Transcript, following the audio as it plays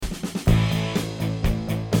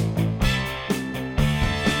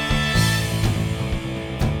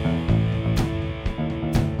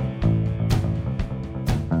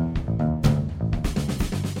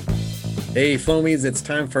Hey, Flowmies, it's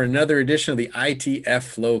time for another edition of the ITF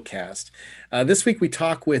Flowcast. This week we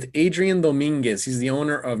talk with Adrian Dominguez. He's the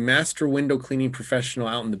owner of Master Window Cleaning Professional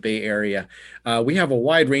out in the Bay Area. We have a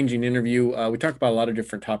wide-ranging interview. We talk about a lot of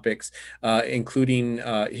different topics, including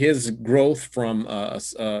his growth from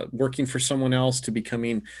working for someone else to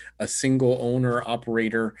becoming a single owner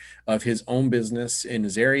operator of his own business in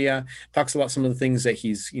his area. Talks about some of the things that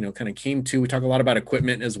he's, kind of came to. We talk a lot about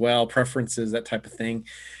equipment as well, preferences, that type of thing.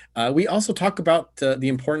 We also talk about the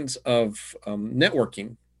importance of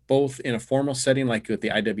networking, both in a formal setting like with the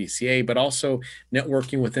IWCA, but also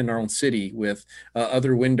networking within our own city with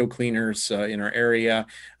other window cleaners in our area,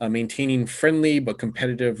 maintaining friendly but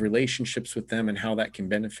competitive relationships with them and how that can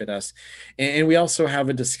benefit us. And we also have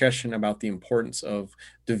a discussion about the importance of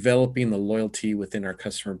developing the loyalty within our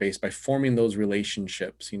customer base by forming those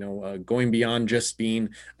relationships, going beyond just being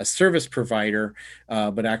a service provider,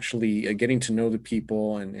 but actually getting to know the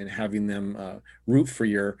people and having them root for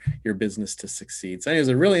your business to succeed. So it was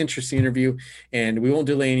a really interesting interview, and we won't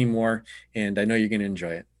delay anymore, and I know you're going to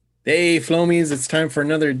enjoy it. Hey, Flowmies, it's time for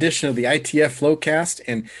another edition of the ITF Flowcast,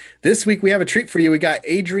 and this week we have a treat for you. We got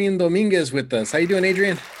Adrian Dominguez with us. How you doing,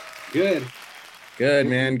 Adrian? Good. Good,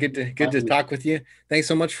 man. Good to talk with you. Thanks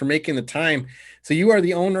so much for making the time. So you are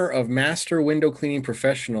the owner of Master Window Cleaning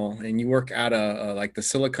Professional, and you work out of like the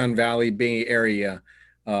Silicon Valley Bay Area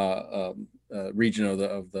region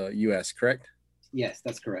of the U.S., correct? Yes,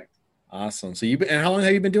 that's correct. Awesome. So and how long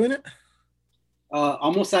have you been doing it?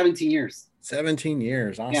 Almost 17 years. 17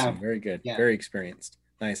 years. Awesome. Yeah. Very good. Yeah. Very experienced.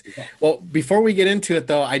 Nice. Yeah. Well, before we get into it,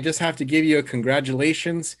 though, I just have to give you a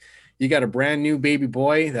congratulations. You got a brand new baby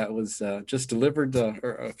boy that was just delivered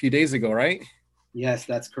a few days ago, right? Yes,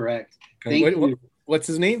 that's correct. Thank you. What's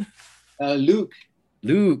his name? Luke.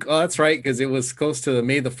 Luke. Oh, that's right, because it was close to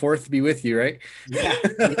May the 4th be with you, right? Yeah.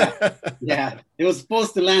 It was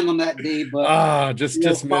supposed to land on that day, but just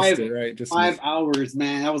missed it, right? Just 5 hours,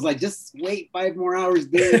 man. I was like, just wait 5 more hours,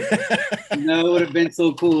 dude. No, it would have been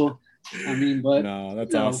so cool. I mean, but no,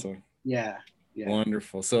 that's awesome. Yeah.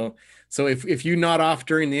 Wonderful. So if you nod off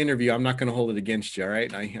during the interview, I'm not going to hold it against you. All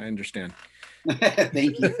right. I understand.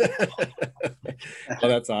 Thank you. Oh,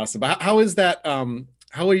 that's awesome. How is that?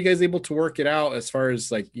 How are you guys able to work it out as far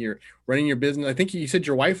as like you're running your business? I think you said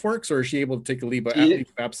your wife works, or is she able to take a leave of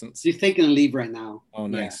absence? She's taking a leave right now. Oh,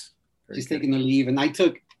 nice. Yeah. She's taking a leave, and I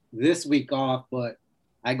took this week off, but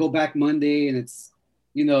I go back Monday, and it's,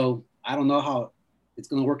 I don't know how it's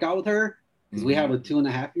going to work out with her because we have a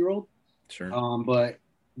 2.5-year-old. Sure. But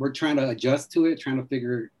we're trying to adjust to it, trying to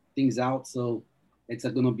figure things out. So it's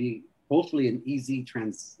going to be hopefully an easy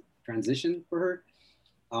transition for her.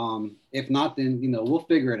 If not, then, we'll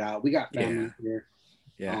figure it out. We got family here.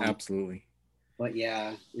 Yeah, absolutely. But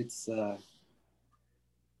yeah, it's,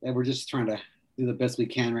 we're just trying to do the best we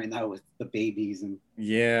can right now with the babies. And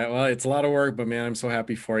yeah, well, it's a lot of work, but man, I'm so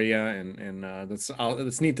happy for you. And that's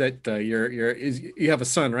neat that you have a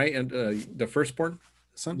son, right? And the firstborn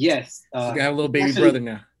son? Yes. So I have a little baby brother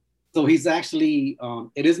now. So he's actually,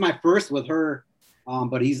 it is my first with her,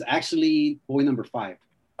 but he's actually boy number 5.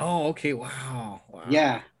 Oh, okay. Wow.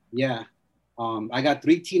 Yeah. I got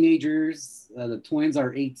 3 teenagers. The twins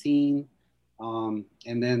are 18. And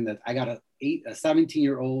then I got a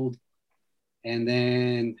 17-year-old, and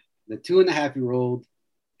then the 2.5-year-old,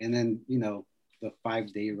 and then, the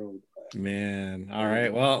 5-day-old. Man. All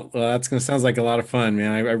right. Well, sounds like a lot of fun,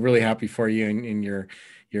 man. I'm really happy for you and your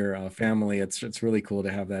family. It's really cool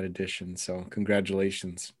to have that addition. So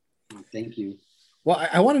congratulations. Thank you. Well,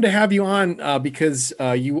 I wanted to have you on because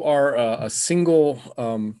you are a single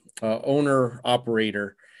owner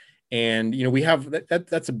operator, and we have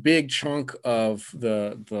that's a big chunk of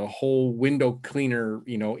the whole window cleaner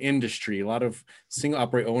industry. A lot of single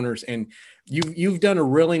operator owners, and you've done a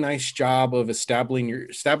really nice job of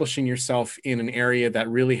establishing yourself in an area that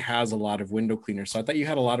really has a lot of window cleaners. So I thought you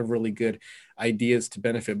had a lot of really good ideas to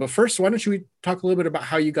benefit. But first, why don't you talk a little bit about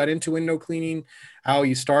how you got into window cleaning, how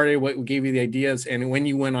you started, what gave you the ideas, and when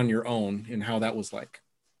you went on your own and how that was like?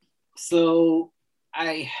 So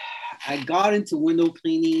I got into window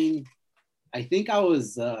cleaning. I think I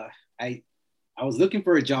was looking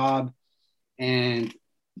for a job, and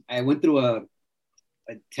I went through a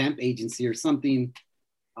temp agency or something,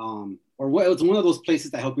 it was one of those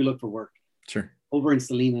places that help you look for work. Sure. Over in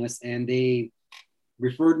Salinas, and they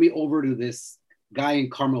referred me over to this guy in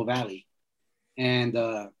Carmel Valley, and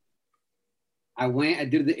I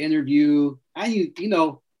did the interview.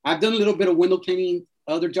 I've done a little bit of window cleaning,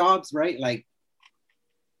 other jobs, right? Like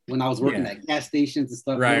when I was working at gas stations and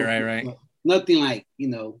stuff. Right. Nothing like,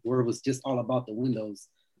 where it was just all about the windows.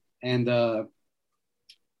 And I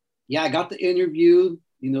got the interview.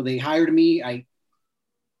 they hired me.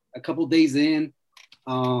 A couple days in,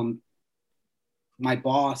 my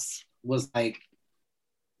boss was like,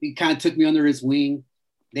 he kind of took me under his wing.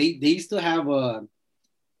 They used to have one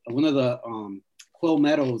of the Quail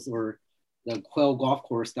Meadows or the Quail Golf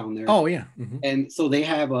Course down there. Oh yeah. And so they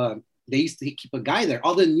have they used to keep a guy there.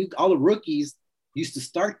 All the rookies used to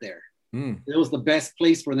start there. It was the best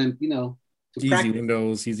place for them, to easy practice.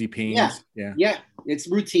 windows, easy pings. Yeah. It's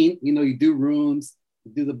routine. You do rooms,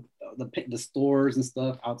 you do the stores and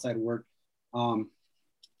stuff outside of work.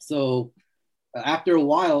 So after a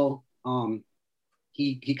while,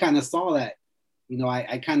 he kind of saw that,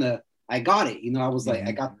 I got it. I was like,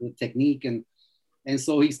 I got the technique, and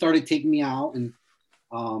so he started taking me out and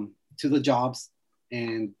to the jobs,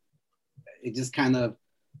 and it just kind of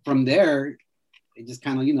from there, it just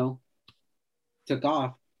kind of took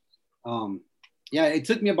off. It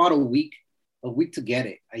took me about a week to get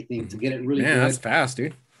it. I think to get it really good. That's fast,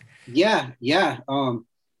 dude. Yeah.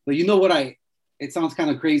 But it sounds kind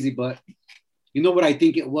of crazy, but what I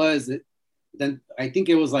think it was. Then I think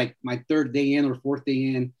it was like my third day in or fourth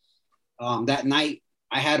day in. That night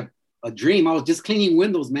I had a dream. I was just cleaning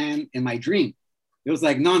windows, man, in my dream. It was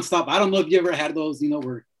like nonstop. I don't know if you ever had those,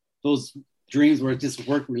 where those dreams were just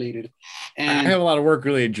work related. And I have a lot of work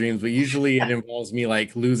related dreams, but usually it involves me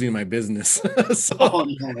like losing my business. So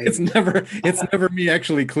it's never me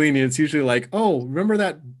actually cleaning. It's usually like, oh, remember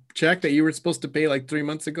that check that you were supposed to pay like 3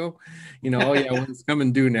 months ago? Oh yeah, well, it's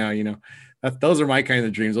coming due now. Those are my kind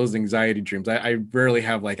of dreams. Those anxiety dreams. I rarely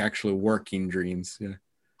have like actually working dreams.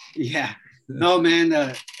 Yeah. No,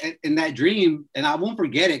 man. In that dream, and I won't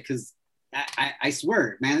forget it because I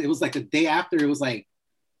swear, man, it was like the day after. It was like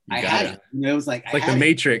I had it. It was like the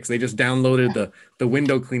Matrix. They just downloaded the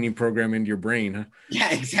window cleaning program into your brain, huh?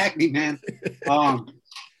 Yeah, exactly, man.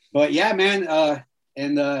 But yeah, man.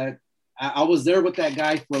 I was there with that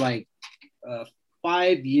guy for like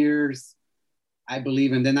 5 years, I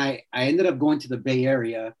believe. And then I ended up going to the Bay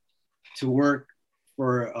Area to work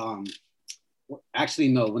for, actually,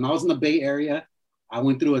 no, when I was in the Bay Area, I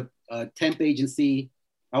went through a temp agency.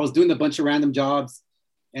 I was doing a bunch of random jobs.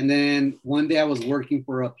 And then one day I was working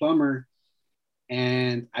for a plumber,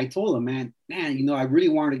 and I told him, man, I really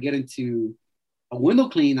wanted to get into a window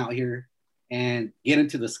cleaning out here and get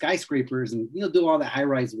into the skyscrapers and, do all that high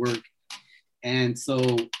rise work. And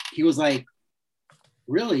so he was like,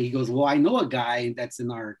 really? He goes, well, I know a guy that's in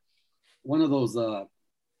one of those,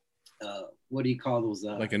 what do you call those?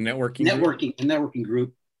 Like a networking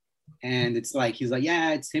group. And it's like, he's like,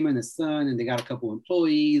 yeah, it's him and his son, and they got a couple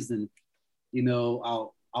employees, and,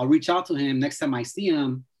 I'll reach out to him next time I see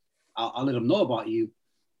him. I'll let him know about you.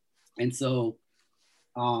 And so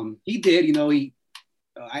he did,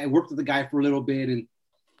 I worked with the guy for a little bit, and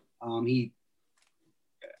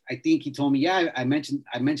I think he told me, yeah, I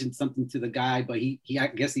mentioned something to the guy, but he I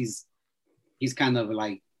guess he's kind of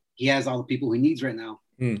like, he has all the people he needs right now.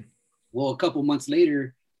 Well, a couple months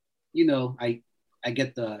later, I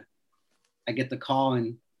get the call,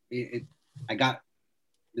 and I got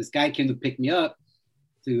this guy came to pick me up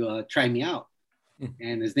to try me out,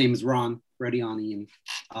 and his name is Ron Frediani,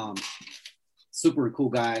 and super cool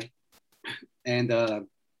guy. And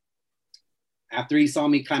after he saw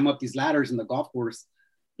me climb up these ladders in the golf course,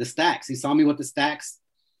 the stacks, he saw me with the stacks.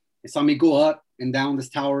 He saw me go up and down this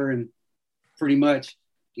tower, and pretty much,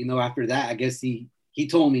 after that, I guess he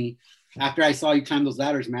told me, after I saw you climb those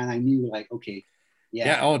ladders, man, I knew, like, okay.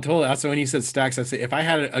 Yeah. Oh, totally. That's when you said stacks. I said, if I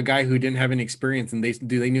had a guy who didn't have any experience and they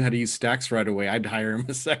knew how to use stacks right away, I'd hire him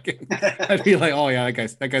a second. I'd be like, oh yeah,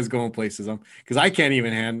 that guy's going places. Because I can't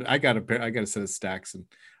even I got a set of stacks, and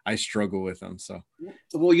I struggle with them. So,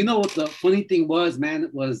 well, what the funny thing was, man,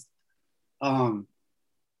 it was,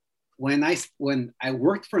 when I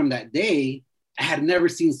worked for him that day, I had never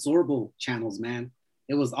seen Sorbo channels, man.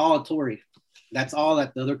 It was all Atori. That's all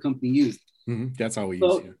that the other company used. That's all we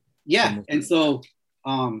use. Yeah. And so,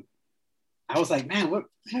 I was like, man, what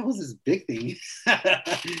the hell was this big thing?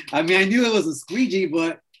 I mean, I knew it was a squeegee,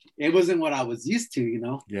 but it wasn't what I was used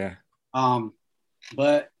to, Yeah.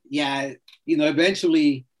 But yeah,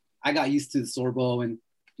 eventually I got used to the Sorbo, and,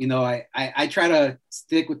 I try to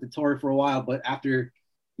stick with the Tori for a while, but after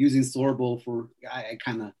using Sorbo I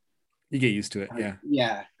kind of, you get used to it. Yeah.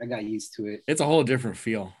 Yeah. I got used to it. It's a whole different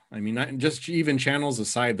feel. I mean, not just even channels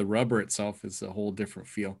aside, the rubber itself is a whole different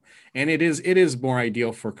feel. And it is more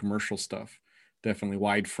ideal for commercial stuff. Definitely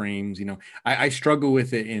wide frames. I struggle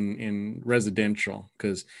with it in residential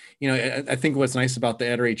because, I think what's nice about the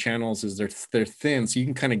Adray channels is they're thin. So you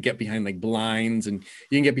can kind of get behind like blinds, and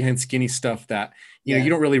you can get behind skinny stuff that, you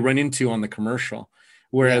don't really run into on the commercial.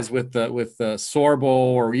 Whereas with the Sorbo,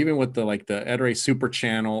 or even with the like the Ettore Super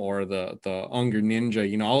Channel or the Unger Ninja,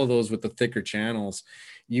 you know, all of those with the thicker channels,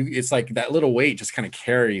 it's like that little weight just kind of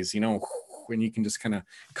carries, you know, and you can just kind of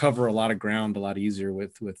cover a lot of ground a lot easier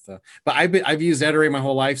with but I've used Ettore my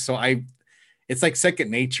whole life, so it's like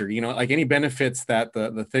second nature, you know, like any benefits that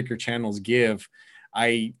the thicker channels give,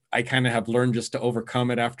 I kind of have learned just to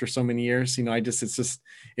overcome it after so many years. You know,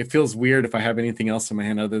 it feels weird if I have anything else in my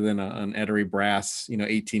hand other than an Ettore brass, you know,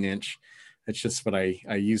 18-inch. That's just what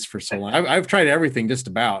I use for so long. I've tried everything just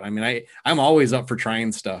about. I mean, I'm always up for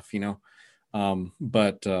trying stuff, you know,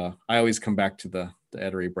 but I always come back to the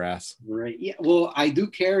Ettore brass. Right. Yeah. Well, I do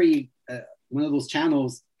carry one of those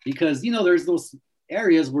channels because, you know, there's those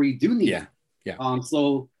areas where you do need it. Yeah.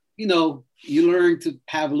 So, you know, you learn to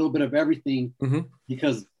have a little bit of everything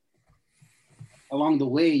because along the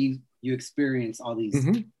way you experience all these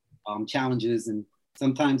challenges, and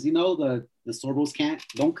sometimes, you know, the sorbos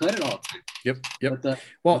don't cut it all the time. Yep.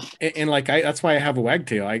 Well, and like that's why I have a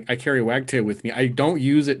wagtail. I carry a wagtail with me. I don't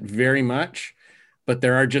use it very much, but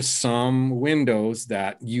there are just some windows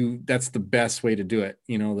that's the best way to do it.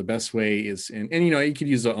 You know, the best way is, and you know, you could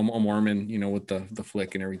use a Mormon, you know, with the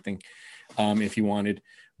flick and everything, if you wanted.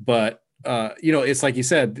 But you know, it's like you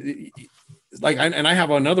said, like, and I have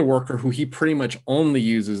another worker who he pretty much only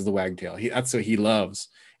uses the wagtail. That's what he loves.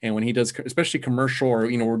 And when he does, especially commercial, or,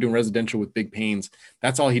 you know, we're doing residential with big panes,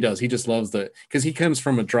 that's all he does. He just loves because he comes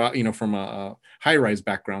from from a high-rise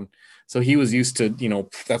background. So he was used to, you know,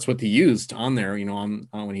 that's what he used on there, you know, on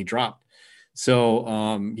when he dropped.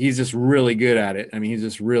 So he's just really good at it. I mean, he's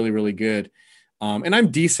just really, really good. And I'm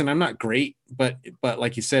decent. I'm not great, but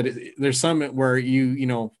like you said, there's some where you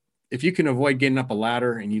know, if you can avoid getting up a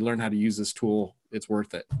ladder and you learn how to use this tool, it's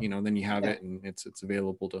worth it. You know, then you have it and it's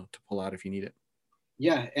available to pull out if you need it.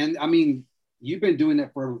 Yeah. And I mean, you've been doing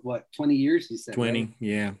it for what, 20 years, you said? 20, right?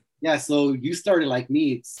 Yeah. Yeah. So you started like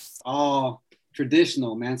me. It's all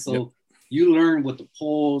traditional, man. So you learn with the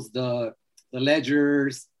poles, the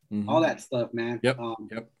ledgers, all that stuff, man. Yep.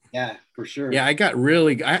 Yeah, for sure. Yeah, I got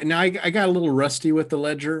I got a little rusty with the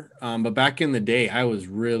ledger, but back in the day, I was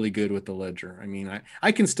really good with the ledger. I mean,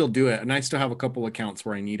 I can still do it, and I still have a couple accounts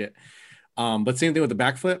where I need it. But same thing with the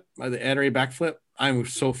backflip, the Ettore backflip. I'm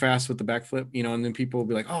so fast with the backflip, you know, and then people will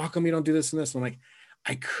be like, "Oh, how come you don't do this and this?" I'm like,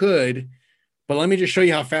 I could, but let me just show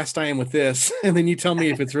you how fast I am with this, and then you tell me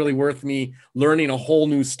if it's really worth me learning a whole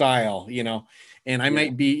new style, you know. And I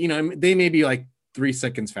might be, you know, they may be like 3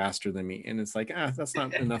 seconds faster than me, and it's like, that's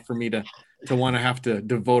not enough for me to want to have to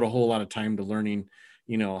devote a whole lot of time to learning,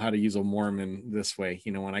 you know, how to use a Mormon this way,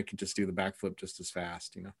 you know, when I could just do the backflip just as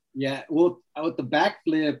fast, you know. Yeah, well, with the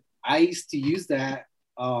backflip, I used to use that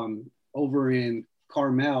over in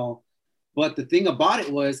Carmel, but the thing about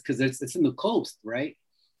it was because it's in the coast, right?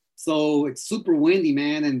 So it's super windy,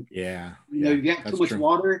 man, and you know, you got too much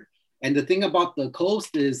water. And the thing about the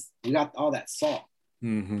coast is we got all that salt.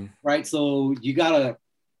 Right, so you gotta,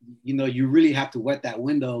 you know, you really have to wet that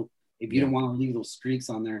window if you don't want to leave those streaks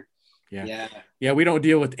on there. Yeah, we don't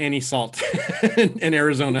deal with any salt in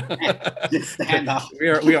Arizona. Just stand up.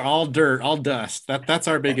 we are all dirt, all dust. That's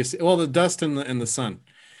our biggest, well, the dust and the sun.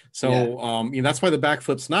 So you know, that's why the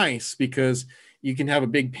backflip's nice, because you can have a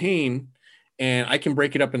big pane and I can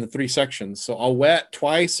break it up into 3 sections. So I'll wet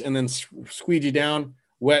twice and then squeegee down,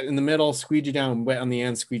 wet in the middle, squeegee down, wet on the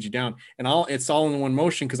end, squeegee down. And it's all in one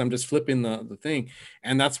motion because I'm just flipping the thing.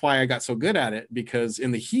 And that's why I got so good at it, because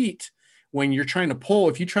in the heat, when you're trying to pull,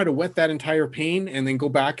 if you try to wet that entire pane and then go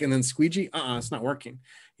back and then squeegee, it's not working,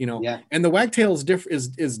 you know. And the wagtail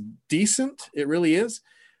is decent. It really is.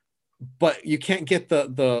 But you can't get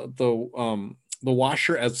the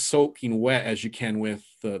washer as soaking wet as you can with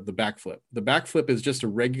the backflip. The backflip is just a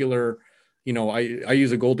regular, you know, I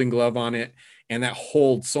use a Golden Glove on it, and that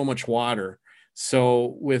holds so much water.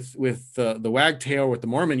 So with the wagtail, with the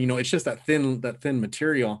Mormon, you know, it's just that thin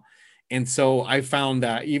material. And so I found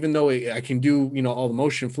that even though I can do, you know, all the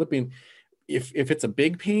motion flipping, if it's a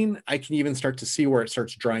big pane, I can even start to see where it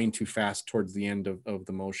starts drying too fast towards the end of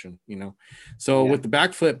the motion, you know. So with the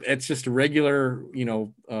backflip, it's just a regular, you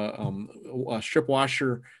know, a strip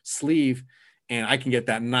washer sleeve, and I can get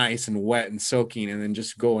that nice and wet and soaking, and then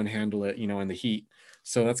just go and handle it, you know, in the heat.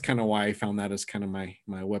 So that's kind of why I found that as kind of my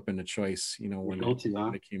weapon of choice, you know, when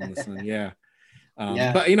it came in the sun.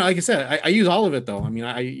 But you know, like I said, I use all of it though. I mean,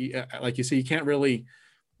 I like you say, you can't really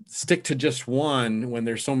stick to just one when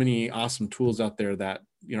there's so many awesome tools out there that,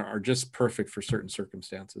 you know, are just perfect for certain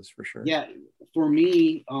circumstances, for sure. Yeah, for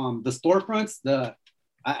me, the storefronts,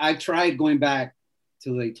 I tried going back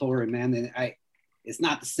to the Torah, man, and it's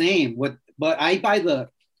not the same. But I buy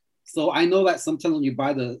so I know that sometimes when you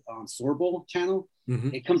buy the Sorbo channel,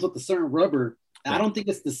 Mm-hmm. it comes with a certain rubber. And I Right. don't think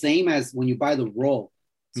it's the same as when you buy the roll.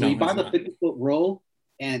 So No, you buy it's the not. 50-foot roll,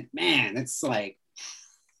 and man, it's like,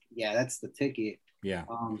 yeah, that's the ticket. Yeah.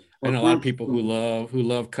 I For know a lot of people commercial, who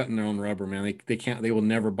love cutting their own rubber, man. They will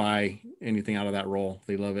never buy anything out of that roll.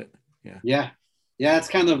 They love it. Yeah. yeah, yeah, that's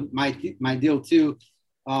kind of my deal too.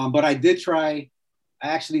 But I did try. I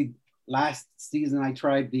actually last season I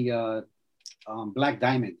tried the Black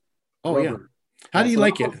Diamond Oh yeah. rubber. How Yeah, do you so that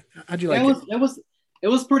like it? was How do you yeah, like it? it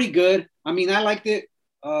was pretty good. I mean, I liked it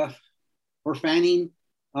for fanning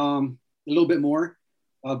a little bit more,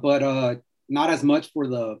 but not as much for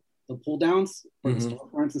the pull downs for the Hmm.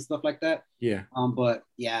 storefronts and stuff like that. Yeah. But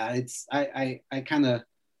yeah, it's I kind of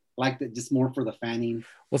liked it just more for the fanning.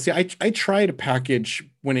 Well, see, I tried a package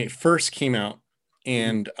when it first came out,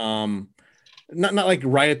 Mhm. and not like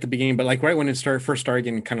right at the beginning, but like right when it first started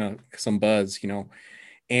getting kind of some buzz,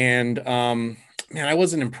 And man, I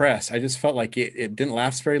wasn't impressed. I just felt like it didn't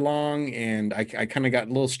last very long, and I kind of got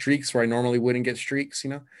little streaks where I normally wouldn't get streaks.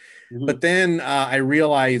 But Mhm. then I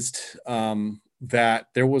realized that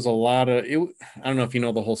there was a lot of it. I don't know if you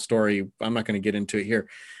know the whole story. I'm not going to get into it here,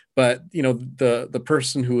 but the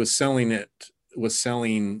person who was selling it was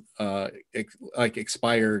selling like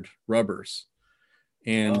expired rubbers,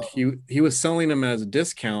 and Oh, he was selling them as a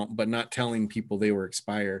discount, but not telling people they were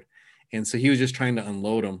expired, and so he was just trying to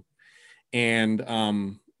unload them. And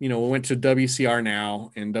we went to WCR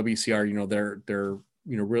now, and WCR, they're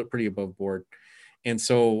real pretty above board. And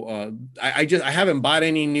so I haven't bought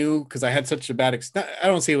any new because I had such a bad I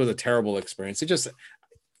don't say it was a terrible experience.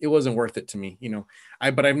 It wasn't worth it to me.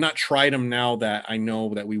 But I've not tried them now that I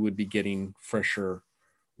know that we would be getting fresher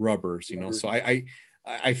rubbers. rubber. So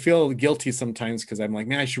I feel guilty sometimes because I'm like,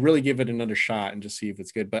 man, I should really give it another shot and just see if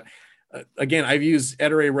it's good. But again, I've used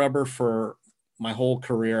Ettore rubber for my whole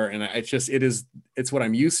career, and it's what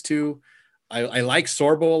I'm used to. I like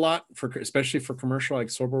Sorbo a lot especially for commercial. I like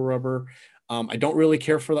Sorbo rubber. I don't really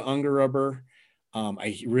care for the Unger rubber.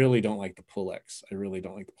 I really don't like the Pulex. I really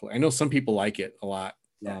don't like the Pulex. I know some people like it a lot.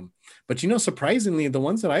 Yeah. But surprisingly, the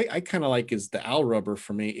ones that I kind of like is the Al rubber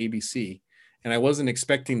from ABC, and I wasn't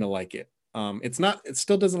expecting to like it. It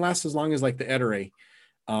still doesn't last as long as like the Ettore,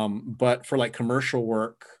 but for like commercial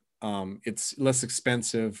work, it's less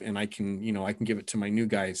expensive, and I can give it to my new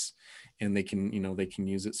guys, and they can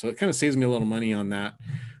use it. So it kind of saves me a little money on that.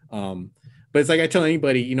 But it's like I tell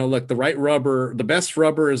anybody, look, the best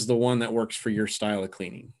rubber is the one that works for your style of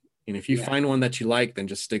cleaning. And if you Yeah. find one that you like, then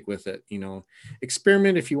just stick with it.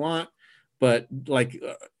 Experiment if you want, but like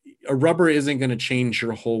a rubber isn't going to change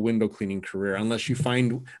your whole window cleaning career unless you've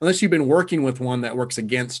been working with one that works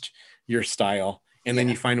against your style, and then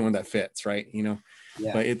Yeah. you find one that fits, right? Yeah.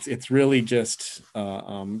 But it's really just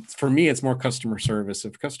for me, it's more customer service.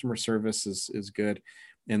 If customer service is good,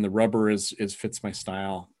 and the rubber is fits my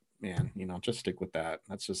style, man, just stick with that.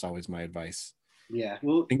 That's just always my advice. Yeah.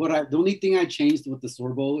 Well, Think, the only thing I changed with the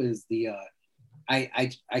Sorbo is the I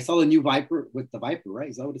saw the new Viper with the Viper, right?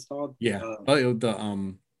 Is that what it's called? yeah. Oh,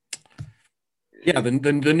 the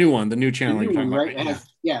new one, the new The channel new you're talking one, about, right? right? It Yeah. has,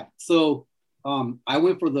 yeah. So I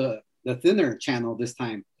went for the thinner channel this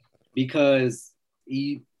time because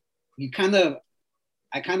you kind of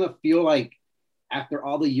I kind of feel like after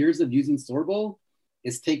all the years of using Sorbo,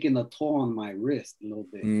 it's taken a toll on my wrist a little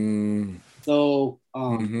bit. Mm, So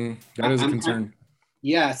that is a I'm concern.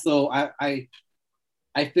 yeah. So I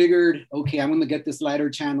figured, okay, I'm gonna get this lighter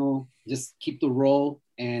channel, just keep the roll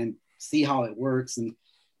and see how it works. And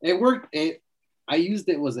it worked. I used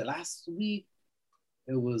it. Was it last week?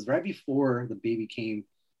 It was right before the baby came.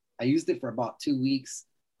 I used it for about 2 weeks.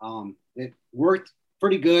 It worked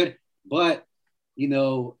pretty good, but you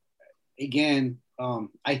know, again,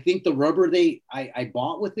 I think the rubber I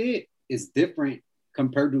bought with it is different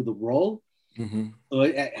compared to the roll. Mm-hmm. So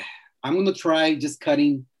I'm gonna try just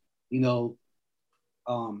cutting, you know,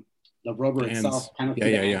 the rubber The itself, ends. kind of Yeah,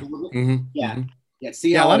 through the yeah, yeah. handle of it. Mm-hmm. Yeah, Mm-hmm. yeah.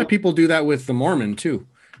 See Yeah, a how lot it. of people do that with the Mormon too,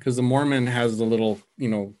 because the Mormon has the little,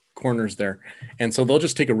 corners there, and so they'll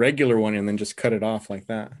just take a regular one and then just cut it off like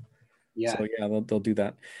that. Yeah. So yeah, they'll do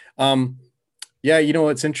that. Um, yeah,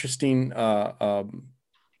 it's interesting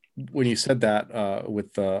when you said that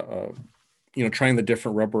with trying the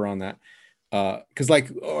different rubber on that, because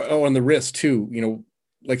like on the wrist too,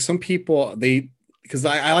 like some people because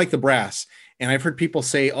I like the brass, and I've heard people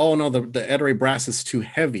say, oh no, the Ettore brass is too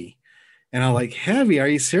heavy. And I'm like, heavy? Are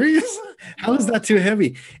you serious? How is No. that too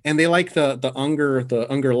heavy? And they like the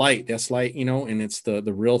Unger light, that's light, and it's the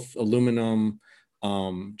real aluminum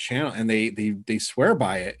channel, and they swear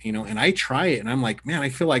by it, and I try it, and I'm like, man, I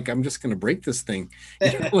feel like I'm just gonna break this thing,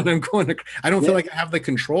 when I'm going to. I don't feel Yeah, like I have the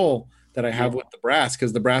control that I have with the brass,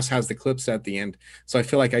 because the brass has the clips at the end. So I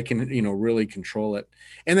feel like I can, really control it.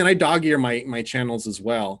 And then I dog ear my channels as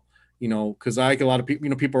well, because I like a lot of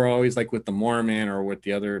people, people are always like with the Mormon or with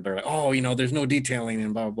the other, they're like, oh, there's no detailing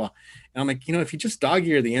and blah, blah, blah. And I'm like, if you just dog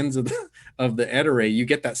ear the ends of the ed array, you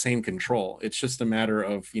get that same control. It's just a matter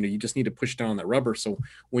of, you just need to push down that rubber. So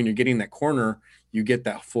when you're getting that corner, you get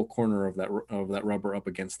that full corner of that rubber up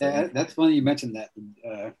against the. That's funny you mentioned that,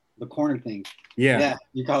 the corner thing. Yeah.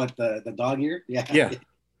 You call it the dog ear. Yeah.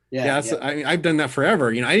 Yeah. I mean, I've done that forever.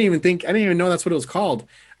 I didn't even know that's what it was called.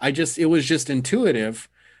 It was just intuitive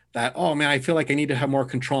that, oh man, I feel like I need to have more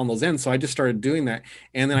control on those ends. So I just started doing that.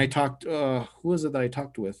 And then I talked, who was it that I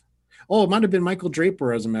talked with? Oh, it might've been Michael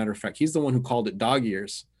Draper. As a matter of fact, he's the one who called it dog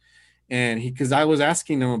ears. And because I was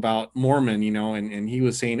asking him about Mormon, and he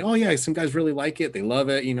was saying, oh yeah, some guys really like it. They love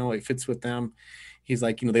it. It fits with them. He's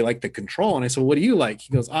like, they like the control. And I said, what do you like?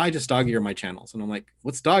 He goes, I just dog ear my channels. And I'm like,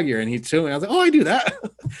 what's dog ear? And he's showing me. I was like, oh, I do that.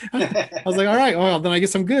 I was like, all right, well, then I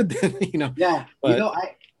guess I'm good. Yeah. But,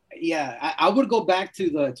 I would go back to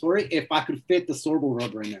the Tory if I could fit the Sorbo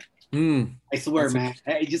rubber in there. I swear, man.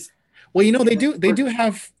 I just. Well, they do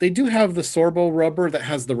have the Sorbo rubber that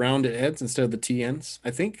has the rounded ends instead of the T ends,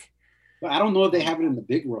 I think. But I don't know if they have it in the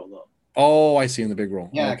big roll though. Oh, I see, in the big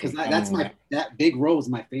roll. Yeah, because that big roll is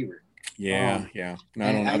my favorite. Yeah. No,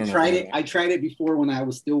 I don't tried it. I tried it before when I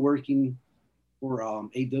was still working for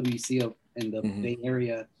AWC in the Bay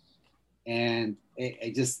Area, and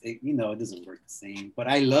it doesn't work the same. But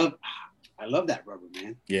I love that rubber,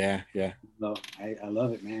 man. Yeah. So I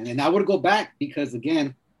love it, man. And I would go back because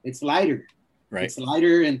again, it's lighter. Right. It's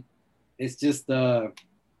lighter, and it's just man.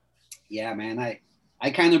 I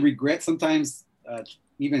kind of regret sometimes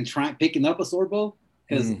even picking up a Sorbo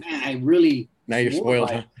because man, I really. Now you're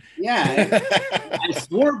spoiled, huh? Yeah, I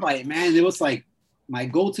swore by it, man. It was like my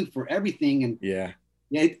go-to for everything, and yeah.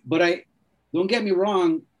 But I don't get me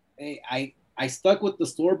wrong. I stuck with the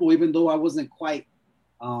Sorbo even though I wasn't quite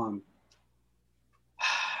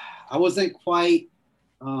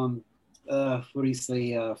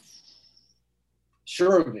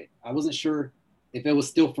sure of it. I wasn't sure if it was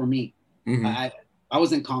still for me. Mm-hmm. I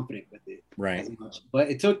wasn't confident with it right as much, but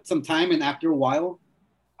it took some time, and after a while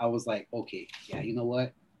I was like, okay, yeah, you know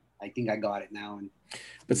what? I think I got it now.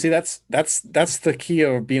 But see, that's the key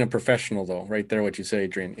of being a professional, though, right there. What you say,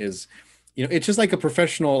 Adrian, is, it's just like a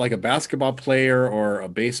professional, like a basketball player or a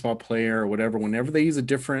baseball player or whatever. Whenever they use a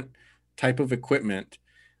different type of equipment,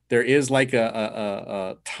 there is like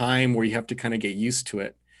a time where you have to kind of get used to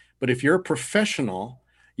it. But if you're a professional,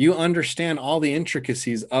 you understand all the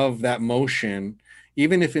intricacies of that motion,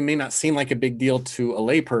 even if it may not seem like a big deal to a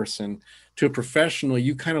layperson. To a professional,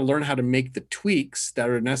 you kind of learn how to make the tweaks that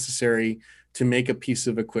are necessary to make a piece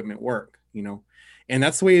of equipment work, and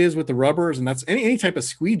that's the way it is with the rubbers. And that's any type of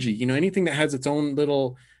squeegee, anything that has its own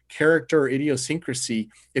little character or idiosyncrasy.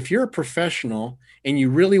 If you're a professional and you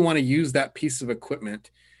really want to use that piece of equipment,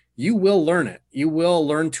 you will learn it. You will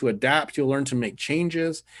learn to adapt. You'll learn to make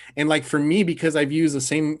changes. And like for me, because I've used the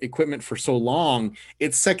same equipment for so long,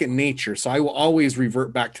 it's second nature. So I will always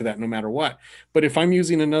revert back to that no matter what. But if I'm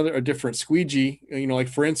using a different squeegee, like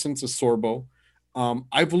for instance, a Sorbo,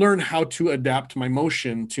 I've learned how to adapt my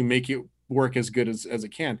motion to make it work as good as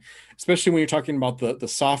it can, especially when you're talking about the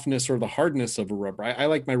softness or the hardness of a rubber. I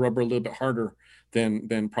like my rubber a little bit harder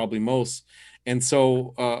than probably most. And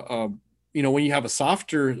so, when you have a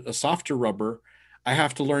softer rubber, I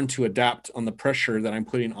have to learn to adapt on the pressure that I'm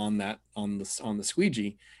putting on the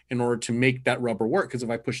squeegee in order to make that rubber work. Because if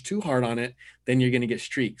I push too hard on it, then you're going to get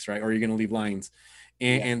streaks, right? Or you're going to leave lines.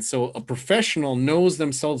 And so a professional knows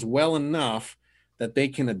themselves well enough that they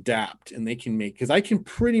can adapt and they can make, because I can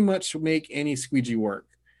pretty much make any squeegee work.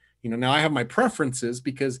 Now I have my preferences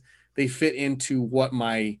because they fit into what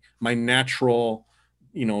my natural,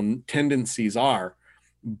 tendencies are.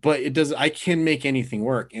 But I can make anything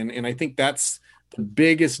work. And I think that's the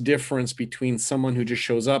biggest difference between someone who just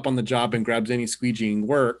shows up on the job and grabs any squeegee and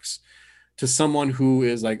works to someone who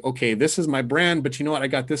is like, okay, this is my brand, but you know what? I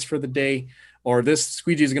got this for the day, or this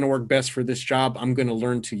squeegee is going to work best for this job. I'm going to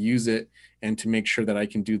learn to use it and to make sure that I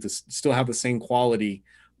can do this, still have the same quality,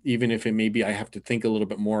 even if it maybe I have to think a little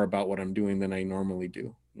bit more about what I'm doing than I normally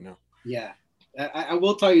do, Yeah. I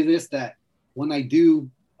will tell you this, that when I do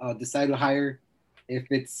decide to hire, if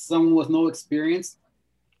it's someone with no experience,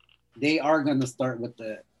 they are going to start with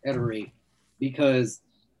the iterate, because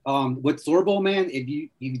with Sorbo, man, if you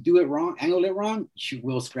do it wrong, angle it wrong, you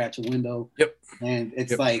will scratch a window. Yep. And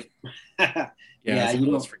it's like,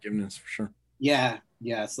 it's forgiveness for sure. Yeah.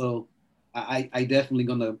 So I definitely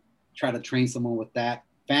going to try to train someone with that.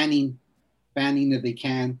 Fanning if they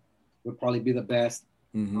can would probably be the best.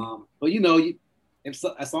 Mm-hmm.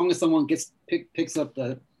 But as long as someone picks up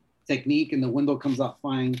the technique and the window comes out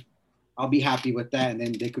fine, I'll be happy with that. And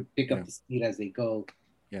then they could pick Yeah. up the speed as they go.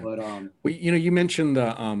 Yeah. But Well, you mentioned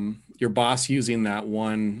the your boss using that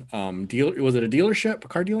one deal. Was it a dealership, a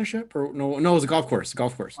car dealership, or no? No, it was a golf course. A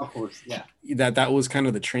golf course. of course, yeah, That was kind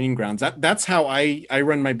of the training grounds. That's how I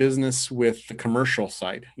run my business with the commercial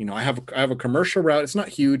side. I have a commercial route. It's not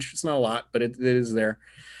huge. It's not a lot, but it is there.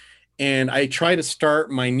 And I try to start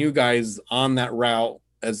my new guys on that route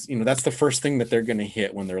as that's the first thing that they're going to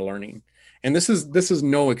hit when they're learning. And this is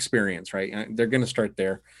no experience, right? They're going to start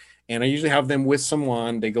there. And I usually have them with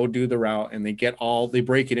someone. They go do the route and they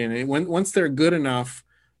break it in. And once they're good enough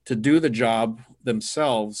to do the job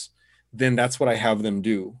themselves, then that's what I have them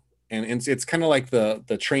do. And it's kind of like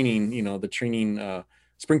the training, the training,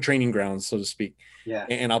 spring training grounds, so to speak. yeah,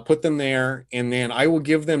 And I'll put them there, and then I will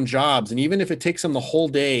give them jobs. And even if it takes them the whole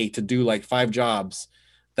day to do like 5 jobs,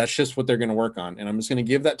 that's just what they're going to work on. And I'm just going to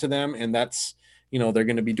give that to them. And that's, they're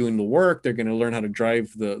going to be doing the work. They're going to learn how to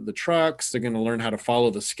drive the trucks. They're going to learn how to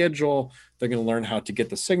follow the schedule. They're going to learn how to get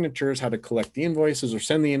the signatures, how to collect the invoices or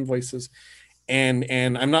send the invoices. And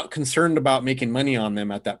I'm not concerned about making money on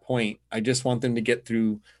them at that point. I just want them to get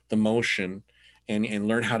through the motion and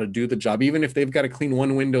learn how to do the job. Even if they've got to clean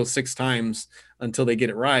one window 6 times until they get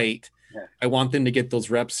it right, yeah, I want them to get those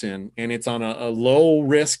reps in. And it's on a low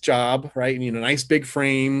risk job, right? Nice big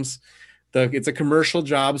frames. It's a commercial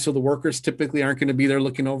job, so the workers typically aren't going to be there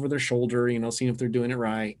looking over their shoulder, seeing if they're doing it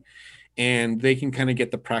right. And they can kind of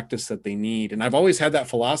get the practice that they need. And I've always had that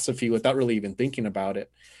philosophy without really even thinking about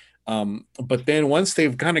it. But then once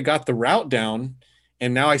they've kind of got the route down,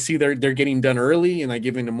 and now I see they're getting done early, and I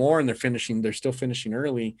give them more, and they're still finishing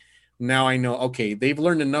early. Now I know, okay, they've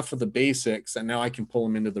learned enough of the basics, and now I can pull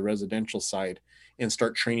them into the residential side and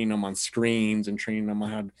start training them on screens and training them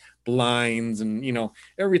on how blinds and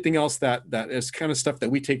everything else that is kind of stuff that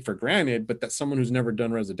we take for granted, but that someone who's never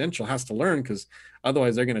done residential has to learn, because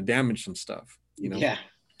otherwise they're going to damage some stuff. yeah,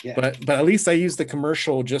 yeah, But at least I use the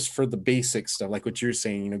commercial just for the basic stuff, like what you're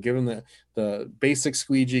saying. Give them the basic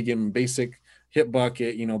squeegee, give them basic hip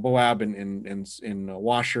bucket, boab and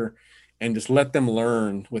washer, and just let them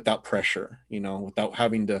learn without pressure, without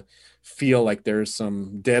having to feel like there's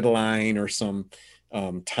some deadline or some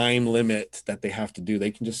time limit that they have to do.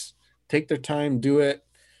 They can just take their time, do it,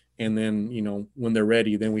 and then when they're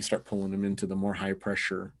ready, then we start pulling them into the more high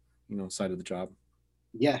pressure side of the job.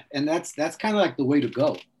 yeah. And that's kind of like the way to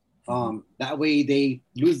go. Mm-hmm. That way they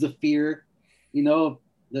lose the fear, the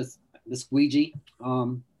squeegee,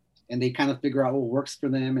 and they kind of figure out what works for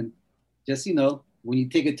them. And just when you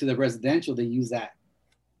take it to the residential, they use that,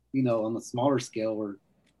 on the smaller scale or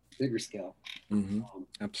bigger scale. Mm-hmm.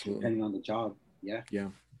 Absolutely. Depending on the job. Yeah. Yeah.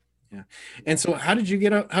 Yeah. And so how did you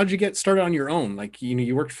get started on your own? Like,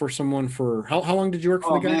 you worked for someone for how long did you work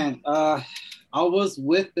for the guy? Man, I was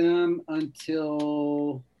with them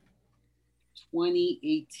until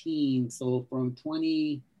 2018. So from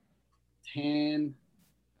 2010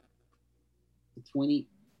 to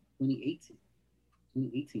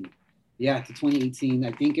 2018. Yeah, to 2018.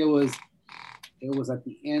 I think it was at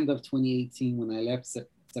the end of 2018 when I left.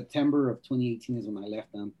 September of 2018 is when I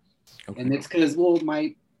left them. Okay. And it's because,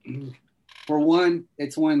 for one,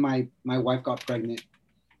 it's when my wife got pregnant,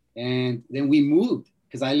 and then we moved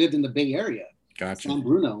because I lived in the Bay Area, gotcha. San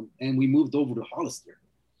Bruno, and we moved over to Hollister.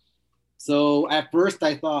 So at first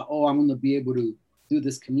I thought, I'm going to be able to do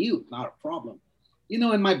this commute, not a problem.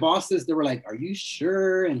 And my bosses, they were like, "Are you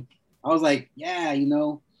sure?" And I was like, "Yeah,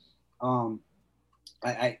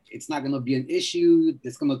 it's not going to be an issue.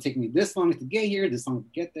 It's going to take me this long to get here, this long to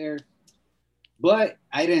get there." But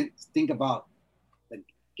I didn't think about the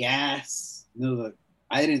gas.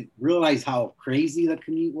 I didn't realize how crazy the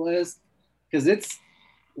commute was, because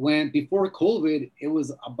before COVID, it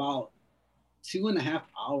was about 2.5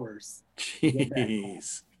 hours.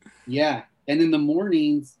 Jeez. Yeah. And in the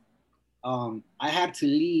mornings, I had to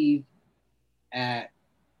leave at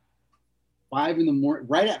 5 in the morning,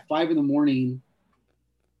 right at 5 in the morning,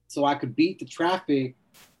 so I could beat the traffic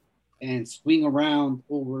and swing around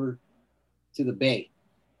over to the Bay.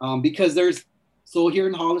 Because here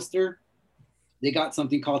in Hollister, they got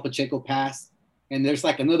something called Pacheco Pass, and there's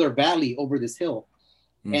like another valley over this hill.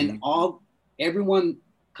 Mm-hmm. And everyone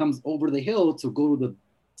comes over the hill to go to the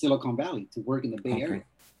Silicon Valley to work in the Bay Area.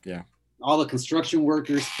 Yeah. All the construction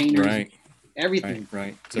workers, painters, right. Everything.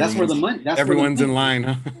 Right. So that's where the money. Everyone's in line,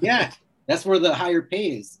 huh? Yeah, that's where the higher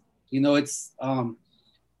pay is. It's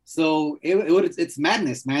so it's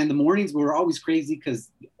madness, man. The mornings were always crazy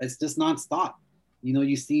because it's just nonstop.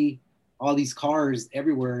 You see all these cars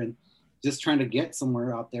everywhere and just trying to get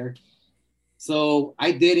somewhere out there. So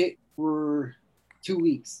I did it for 2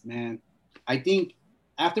 weeks, man. I think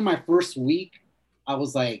after my first week, I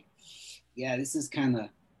was like, yeah, this is kind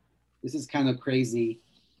of crazy.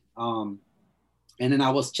 Um, and then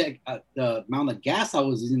I was check the amount of gas I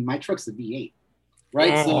was using. My truck's a V8,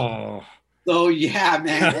 right? Oh. So yeah,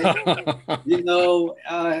 man.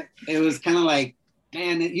 It was kind of like,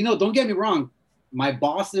 man, don't get me wrong. My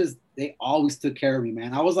bosses, they always took care of me,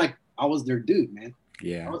 man. I was their dude, man. I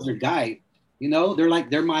Yeah. was their guy.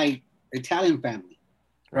 They're my Italian family,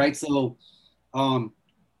 right? So, um,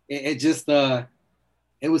 it just,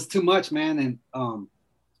 it was too much, man. And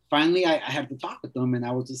finally, I had to talk with them, and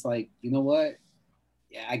I was just like, you know what?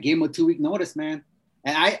 Yeah, I gave them a 2 week notice, man.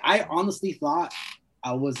 And I honestly thought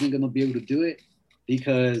I wasn't gonna be able to do it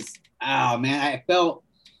because, oh man, I felt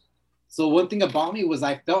so. One thing about me was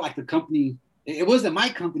I felt like the company. It wasn't my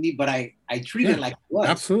company, but I treated Yeah, it like it was.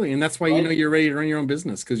 absolutely. And that's why Right? you're ready to run your own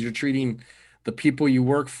business because you're treating the people you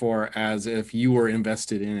work for as if you were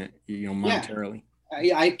invested in it, Yeah, monetarily.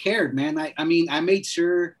 I cared, man. I mean, I made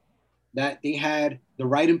sure that they had the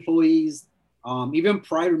right employees. Even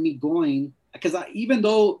prior to me going, because even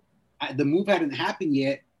though the move hadn't happened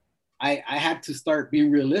yet, I had to start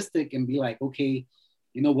being realistic and be like, okay,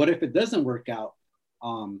 what if it doesn't work out?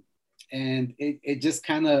 Um, and it just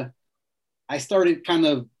kind of, I started kind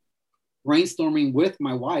of brainstorming with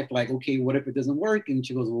my wife, like, okay, what if it doesn't work? And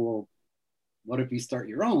she goes, well, what if you start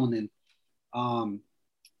your own? And um,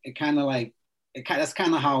 it kind of like, that's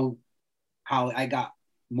kind of how I got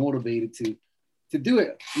motivated to do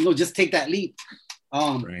it. Just take that leap.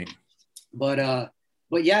 Um, Right. but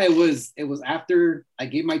yeah, it was after I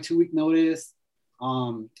gave my 2 week notice.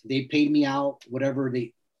 They paid me out whatever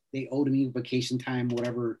they owed me, vacation time,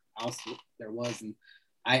 whatever else there was, and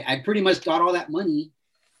I pretty much got all that money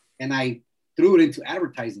and I threw it into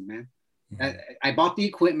advertising, man. Mhm. I bought the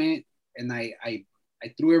equipment and I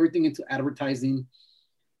threw everything into advertising.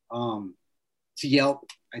 Um, to Yelp,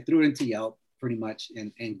 I threw it into Yelp pretty much,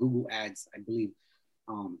 and Google Ads, I believe.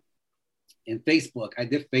 Um, and Facebook, I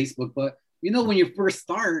did Facebook, but when you first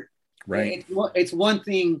start, Right. it's one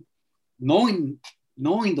thing knowing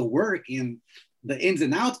the work and the ins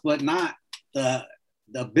and outs, but not the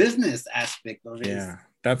business aspect of it. Yeah.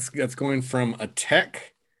 That's going from a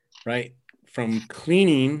tech, right? From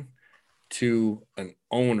cleaning to an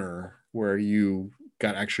owner where you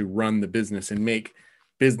got to actually run the business and make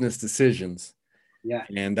business decisions. Yeah,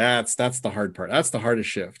 And that's the hard part. That's the hardest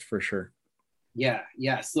shift for sure.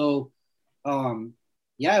 yeah. So, um,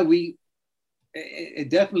 yeah, it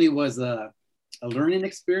definitely was a learning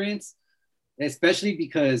experience, especially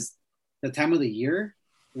because the time of the year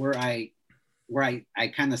where I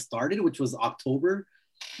kind of started, which was October.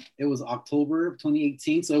 It was October of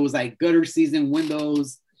 2018, so it was like gutter season,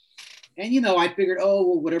 windows, and I figured, oh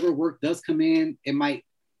well, whatever work does come in, it might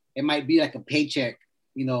be like a paycheck,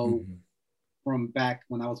 you know, Mhm. from back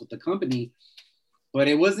when I was with the company, but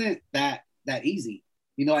it wasn't that easy.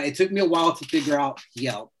 It took me a while to figure out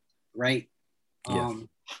Yelp, right? Yes. Um,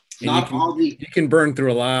 And you not all the can burn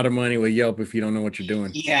through a lot of money with Yelp if you don't know what you're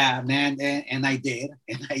doing. Yeah, man, and I did,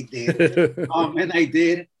 and I did,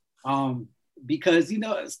 because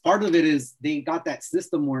as part of it is they got that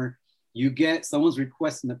system where you get someone's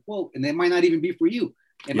requesting a quote, and it might not even be for you.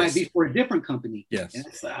 It might Yes. be for a different company. Yes. And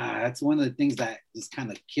that's one of the things that just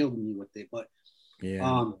kind of killed me with it. But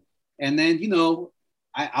Yeah. and then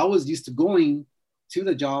I was used to going to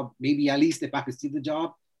the job. Maybe at least if I could see the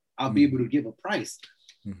job, I'll be able to give a price.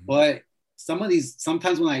 Mm-hmm. But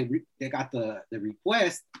sometimes when they got the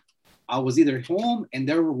request, I was either home and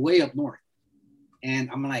they were way up north.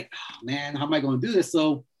 And I'm like, oh, man, how am I going to do this?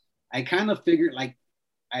 So I kind of figured, like,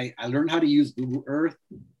 I learned how to use Google Earth,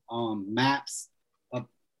 maps,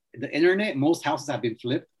 the internet. Most houses have been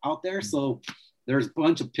flipped out there. So there's a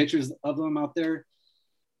bunch of pictures of them out there,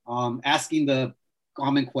 asking the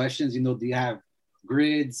common questions. Do you have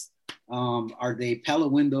grids? Are they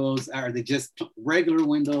pellet windows? Are they just regular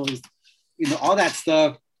windows? All that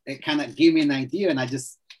stuff. It kind of gave me an idea, and I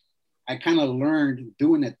kind of learned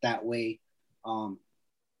doing it that way,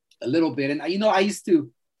 a little bit. And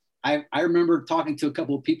I remember talking to a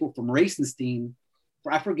couple of people from Racenstein.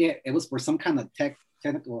 I forget, it was for some kind of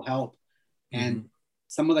technical help, and Mm-hmm.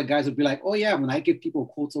 some of the guys would be like, "Oh yeah, when I give people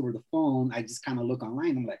quotes over the phone, I just kind of look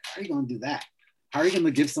online. I'm like, how are you going to do that? How are you going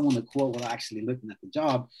to give someone a quote without actually looking at the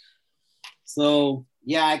job?" So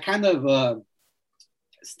yeah, I kind of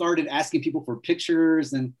started asking people for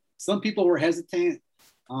pictures, and some people were hesitant.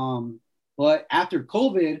 But after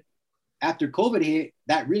COVID hit,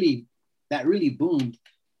 that really boomed.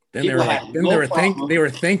 Then they People were had like, no problem. they were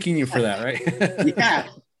thanking you for that, right? Yeah,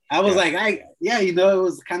 I was Yeah. like, it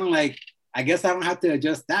was kind of like I guess I don't have to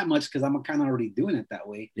adjust that much because I'm kind of already doing it that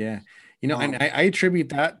way. Yeah. And I attribute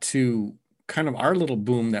that to kind of our little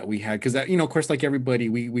boom that we had because that, of course, like everybody,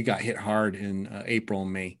 we got hit hard in April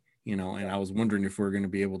and May, and I was wondering if we are going to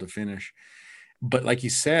be able to finish. But like you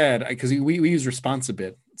said, because we use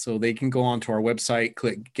Responsibid, so they can go onto our website,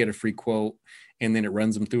 click get a free quote, and then it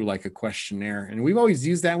runs them through like a questionnaire. And we've always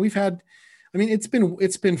used that. We've had, I mean,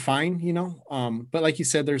 it's been fine, but like you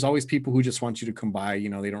said, there's always people who just want you to come by, they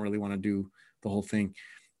don't really want to do the whole thing.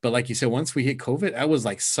 But like you said, once we hit COVID, that was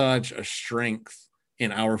like such a strength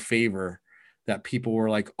in our favor that people were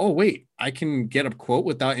like, oh, wait, I can get a quote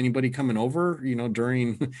without anybody coming over,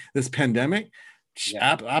 during this pandemic.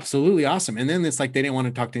 Yeah. Absolutely awesome. And then it's like they didn't want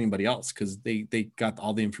to talk to anybody else because they got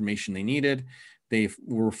all the information they needed. They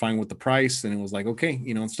were fine with the price. And it was like, okay,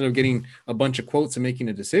 instead of getting a bunch of quotes and making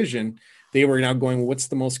a decision, they were now going, well, what's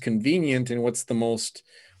the most convenient and what's the most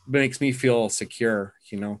makes me feel secure,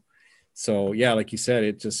 So yeah, like you said,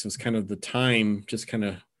 it just was kind of the time just kind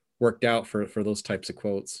of worked out for those types of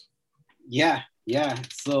quotes. Yeah.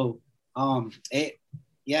 So, right.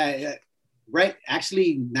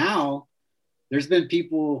 Actually, now there's been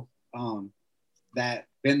people that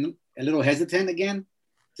been a little hesitant again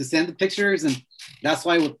to send the pictures, and that's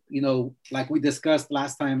why, like we discussed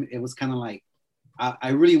last time, it was kind of like I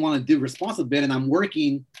really want to do Responsibid, and I'm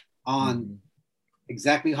working on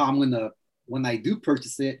exactly how I'm gonna when I do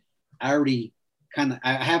purchase it. I already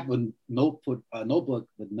I have a notebook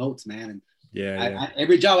with notes, man, and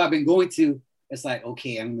every job I've been going to, it's like,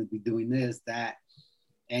 okay, I'm gonna be doing this, that,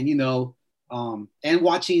 and and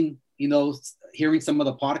watching, hearing some of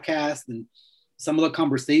the podcasts and some of the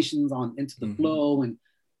conversations on Into the Flow, and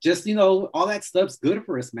just all that stuff's good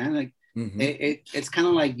for us, man. Like it's kind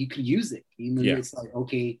of like you can use it. It's like,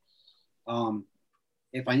 okay,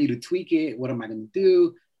 if I need to tweak it, what am I going to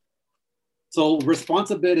do? So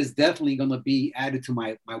Responsibid is definitely going to be added to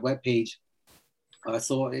my webpage.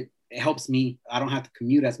 So it helps me. I don't have to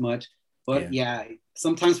commute as much. But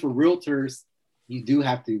sometimes for realtors, you do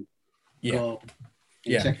have to go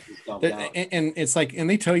and check this stuff out. And it's like, and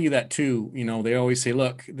they tell you that too. They always say,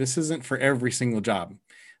 look, this isn't for every single job.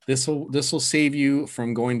 This will save you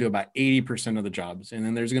from going to about 80% of the jobs. And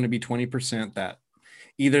then there's going to be 20% that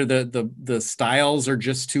either the styles are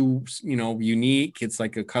just too, unique. It's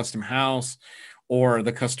like a custom house, or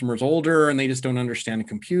the customer's older and they just don't understand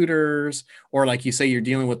computers, or like you say, you're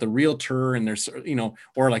dealing with a realtor and there's,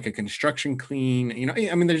 or like a construction clean,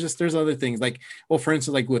 I mean, there's other things like, well, for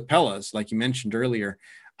instance, like with Pella's, like you mentioned earlier,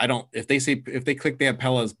 if they click they have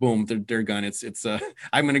Pella's, boom, they're gone. It's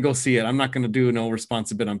I'm going to go see it. I'm not going to do no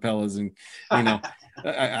Responsibid on Pella's. And,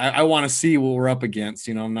 I want to see what we're up against,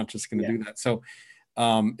 I'm not just going to do that. So,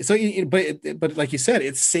 but like you said,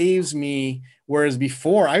 it saves me. Whereas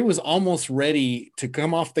before I was almost ready to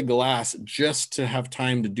come off the glass just to have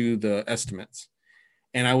time to do the estimates.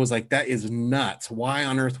 And I was like, that is nuts. Why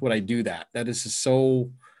on earth would I do that? That is just so,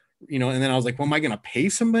 and then I was like, well, am I going to pay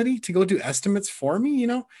somebody to go do estimates for me?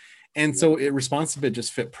 And so Responsibid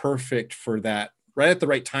just fit perfect for that right at the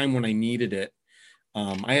right time when I needed it.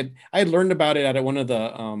 I had learned about it at one of the,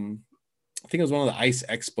 I think it was one of the ICE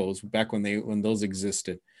expos back when those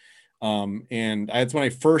existed. And that's when I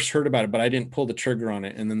first heard about it, but I didn't pull the trigger on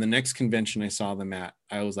it. And then the next convention I saw them at,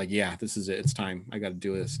 I was like, yeah, this is it. It's time. I got to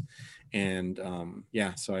do this. And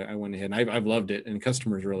so I went ahead and I've loved it, and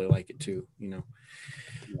customers really like it too,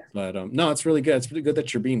 But no, it's really good. It's really good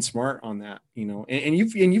that you're being smart on that, and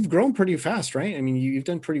you've grown pretty fast, right? I mean, you've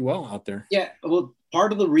done pretty well out there. Yeah. Well,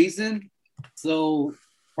 part of the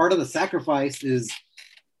sacrifice is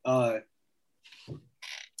the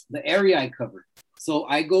area I cover. So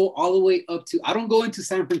I go all the way up to, I don't go into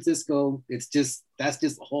San Francisco. That's just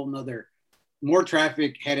a whole nother, more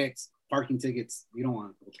traffic, headaches, parking tickets. You don't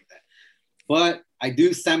want to go through that. But I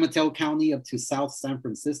do San Mateo County up to South San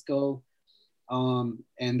Francisco. And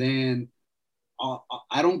then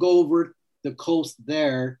I don't go over the coast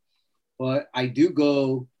there, but I do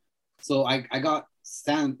go. So I got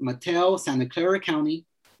San Mateo, Santa Clara County,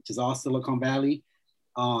 which is all Silicon Valley.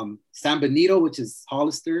 San Benito, which is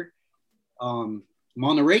Hollister.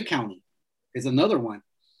 Monterey County is another one.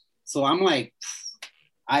 So I'm like,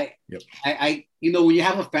 I when you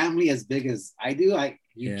have a family as big as I do,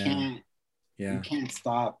 you can't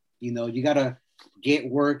stop. You gotta get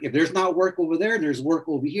work. If there's not work over there, there's work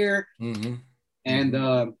over here. And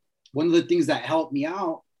one of the things that helped me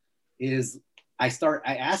out is I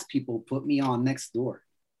ask people, put me on Nextdoor.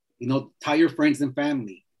 Tell your friends and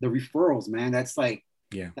family. The referrals, man, that's like,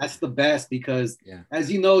 that's the best, because as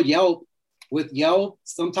you know, with Yelp,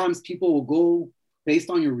 sometimes people will go based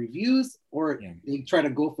on your reviews, or they try to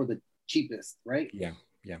go for the cheapest, right? Yeah.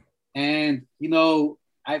 And,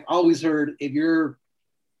 I've always heard if you're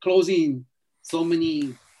closing so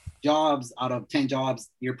many jobs out of 10 jobs,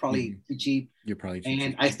 you're probably too cheap. You're probably too And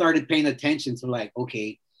cheap. I started paying attention to like,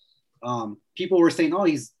 okay, people were saying, oh,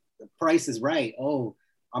 the price is right. Oh,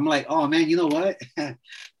 I'm like, oh man, you know what?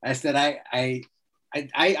 I said, I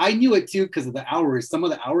knew it too because of the hours. Some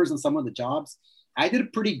of the hours and some of the jobs, I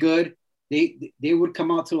did pretty good. They would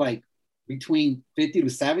come out to like between 50 to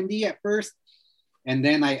 70 at first, and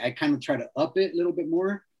then I kind of try to up it a little bit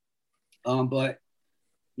more. But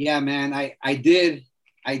yeah, man, I did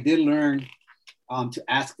learn to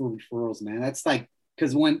ask for referrals, man. That's like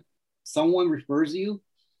because when someone refers you,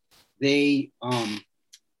 they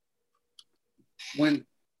when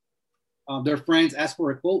their friends ask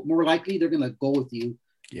for a quote, more likely they're gonna go with you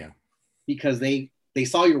Yeah. because they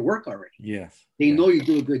saw your work already. Yes. They Yeah. know you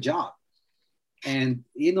do a good job. And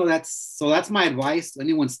that's my advice to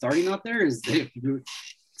anyone starting out there is if you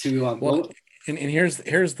to Well, go. and here's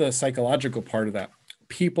the psychological part of that.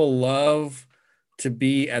 People love to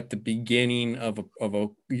be at the beginning of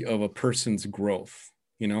a person's growth,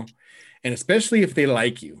 and especially if they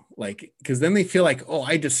like you, like, because then they feel like, oh,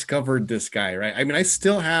 I discovered this guy, right? I mean, I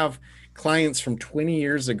still have clients from 20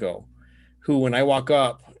 years ago who, when I walk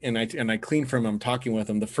up and I clean for them, I'm talking with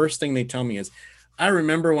them, the first thing they tell me is, I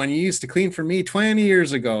remember when you used to clean for me 20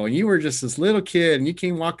 years ago and you were just this little kid and you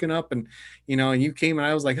came walking up and, and you came and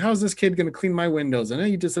I was like, how's this kid going to clean my windows? I know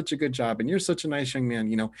you did such a good job and you're such a nice young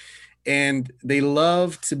man, and they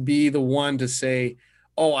love to be the one to say,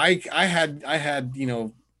 oh, I had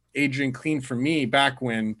Adrian clean for me back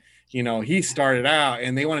when he started out,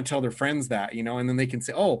 and they want to tell their friends that, and then they can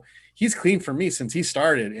say, oh, he's cleaned for me since he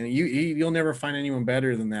started, and you'll never find anyone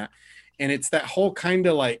better than that. And it's that whole kind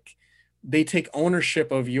of like they take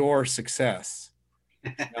ownership of your success,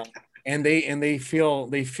 and they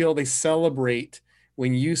celebrate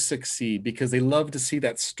when you succeed because they love to see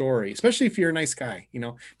that story, especially if you're a nice guy.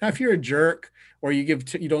 Now if you're a jerk or you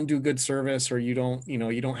don't do good service or you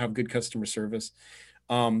don't have good customer service,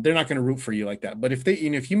 they're not going to root for you like that. But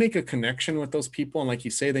if you make a connection with those people and like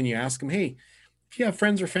you say, then you ask them, hey, if you have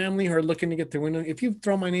friends or family who are looking to get their window, if you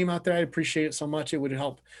throw my name out there, I'd appreciate it so much. It would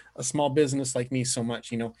help a small business like me so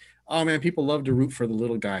much. Oh man, people love to root for the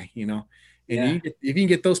little guy. And Yeah, if you can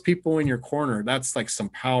get those people in your corner, that's like some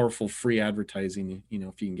powerful free advertising.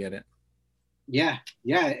 If you can get it. yeah,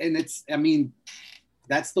 and I mean,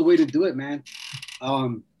 that's the way to do it, man.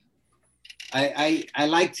 um I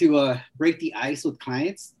like to break the ice with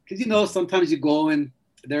clients because sometimes you go and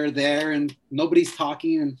they're there and nobody's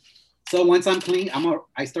talking, and so once I'm clean,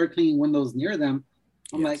 I start cleaning windows near them.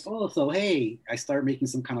 I'm like, Yes. oh, so hey, I start making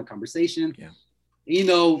some kind of conversation. Yeah.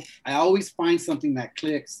 I always find something that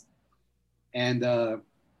clicks, and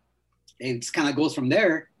it just kind of goes from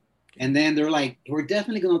there. And then they're like, we're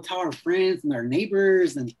definitely gonna tell our friends and our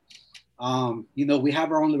neighbors, and we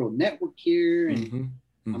have our own little network here, and Mm-hmm.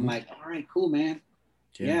 I'm Mm-hmm. like, all right, cool, man.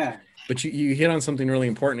 Yeah. Yeah. But you hit on something really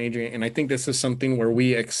important, Adrian, and I think this is something where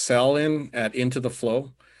we excel at Into the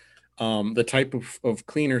Flow. The type of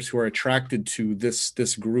cleaners who are attracted to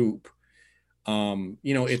this group,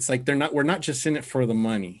 it's like we're not just in it for the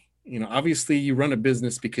money. Obviously you run a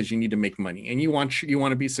business because you need to make money and you want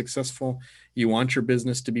to be successful. You want your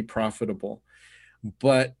business to be profitable.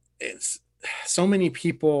 But it's so many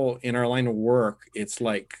people in our line of work, it's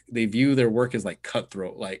like they view their work as like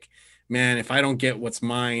cutthroat. Like, man, if I don't get what's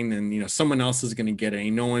mine, and someone else is going to get it,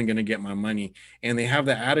 ain't no one going to get my money. And they have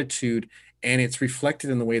that attitude, and it's reflected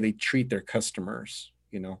in the way they treat their customers.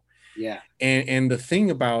 Yeah. And the thing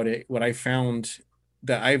about it, what I found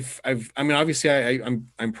that I mean, obviously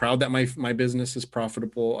I'm proud that my business is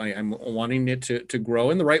profitable. I'm wanting it to grow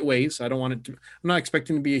in the right ways. I don't want it to, I'm not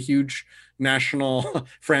expecting to be a huge national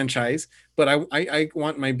franchise, but I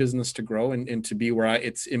want my business to grow and to be where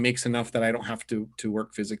it makes enough that I don't have to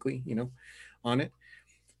work physically, on it.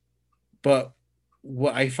 But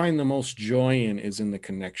what I find the most joy in is in the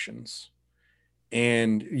connections.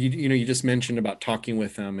 And you just mentioned about talking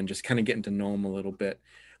with them and just kind of getting to know them a little bit.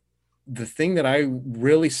 The thing that I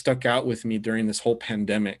really stuck out with me during this whole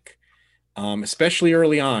pandemic, especially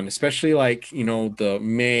early on, especially like, the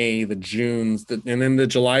May, the Junes, and then the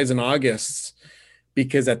Julys and Augusts,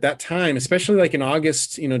 because at that time, especially like in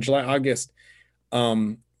August, July, August,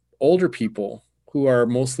 um, older people who are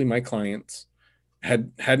mostly my clients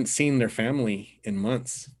hadn't seen their family in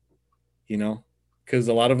months, because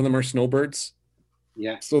a lot of them are snowbirds.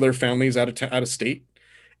 Yeah. So their families out of state,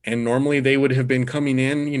 and normally they would have been coming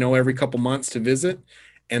in, every couple months to visit,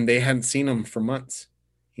 and they hadn't seen them for months.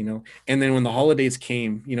 And then when the holidays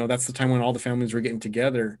came, that's the time when all the families were getting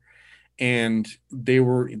together, and they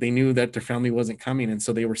knew that their family wasn't coming, and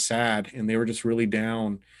so they were sad and they were just really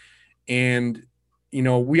down. And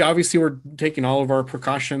we obviously were taking all of our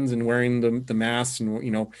precautions and wearing the masks,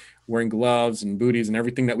 and wearing gloves and booties and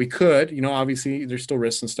everything that we could. Obviously there's still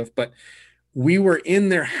risks and stuff, but we were in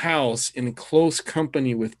their house in close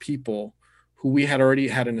company with people who we had already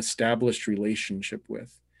had an established relationship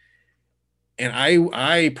with. And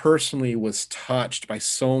I personally was touched by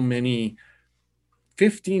so many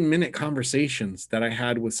 15-minute conversations that I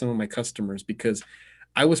had with some of my customers, because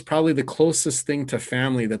I was probably the closest thing to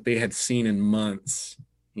family that they had seen in months,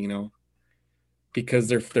 because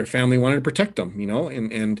their family wanted to protect them,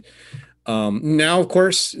 and now, of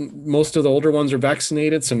course, most of the older ones are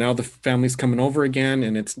vaccinated, so now the family's coming over again,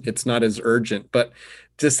 and it's not as urgent. But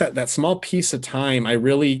just that small piece of time, I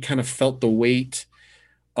really kind of felt the weight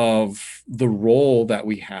of the role that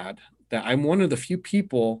we had. That I'm one of the few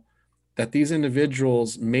people that these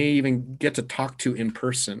individuals may even get to talk to in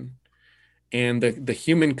person, and the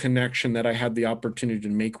human connection that I had the opportunity to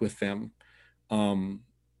make with them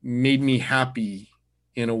made me happy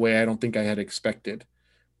in a way I don't think I had expected,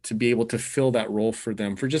 to be able to fill that role for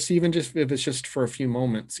them, for just if it's just for a few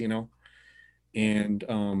moments. And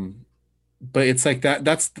but it's like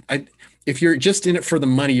if you're just in it for the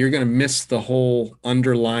money, you're going to miss the whole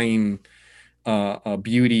underlying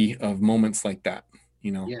beauty of moments like that.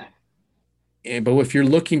 Yeah. But if you're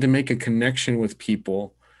looking to make a connection with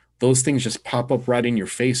people, those things just pop up right in your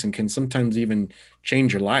face and can sometimes even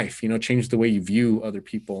change your life, change the way you view other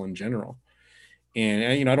people in general.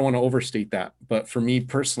 And I don't want to overstate that, but for me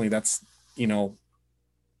personally, that's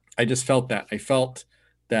I just felt that. I felt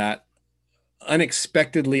that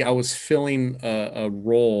unexpectedly I was filling a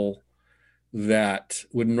role that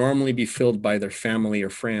would normally be filled by their family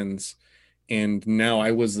or friends, and now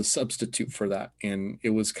I was the substitute for that. And it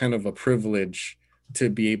was kind of a privilege to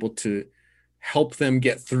be able to help them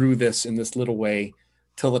get through this in this little way,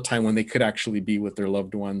 till the time when they could actually be with their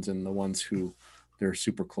loved ones and the ones who they're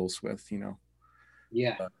super close with.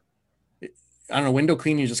 Yeah. But I don't know, window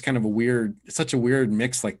cleaning is just kind of it's such a weird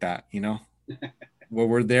mix like that, where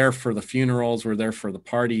we're there for the funerals, we're there for the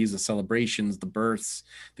parties, the celebrations, the births,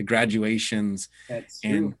 the graduations, That's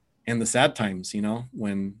and true. the sad times,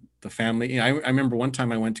 when the family. I remember one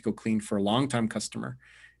time I went to go clean for a longtime customer,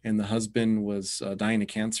 and the husband was dying of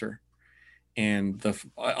cancer, and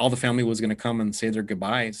all the family was going to come and say their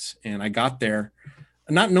goodbyes. And I got there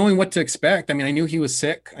not knowing what to expect. I mean, I knew he was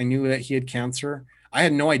sick. I knew that he had cancer. I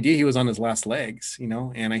had no idea he was on his last legs,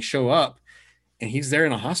 and I show up and he's there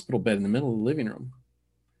in a hospital bed in the middle of the living room.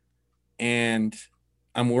 And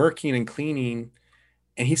I'm working and cleaning,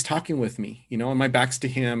 and he's talking with me, and my back's to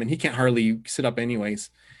him, and he can't hardly sit up anyways.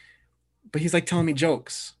 But he's like telling me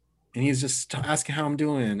jokes, and he's just asking how I'm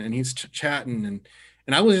doing, and he's chatting. And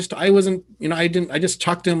I wasn't, I just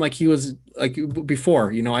talked to him like he was like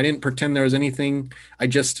before, I didn't pretend there was anything.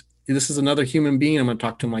 This is another human being. I'm going to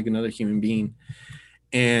talk to him like another human being.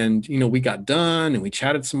 And, we got done and we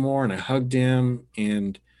chatted some more, and I hugged him.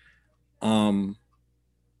 And,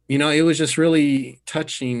 it was just really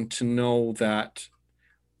touching to know that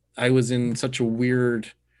I was in such a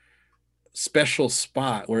weird, special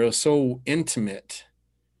spot where it was so intimate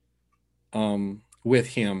with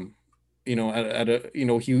him. At a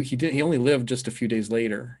he only lived just a few days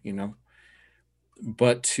later.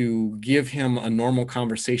 But to give him a normal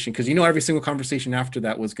conversation, because every single conversation after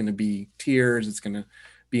that was going to be tears, it's going to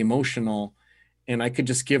be emotional, and I could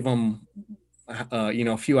just give him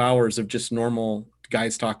a few hours of just normal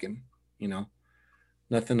guys talking,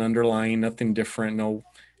 nothing underlying, nothing different, no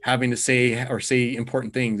having to say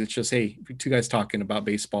important things. It's just, hey, two guys talking about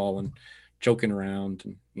baseball and joking around,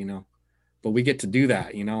 and but we get to do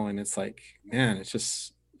that, and it's like, man,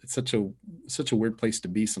 it's such a weird place to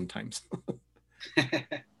be sometimes.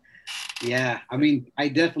 Yeah, I mean, I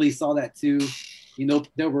definitely saw that too.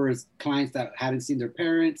 There was clients that hadn't seen their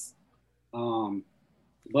parents, um,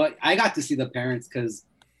 but I got to see the parents because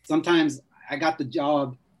sometimes I got the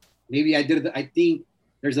job. Maybe I did it. I think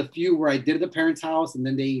there's a few where I did it at the parents' house, and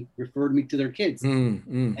then they referred me to their kids. And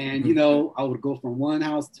I would go from one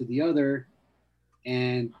house to the other,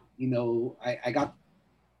 and I got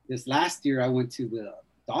this last year. I went to the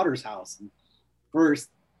daughter's house first,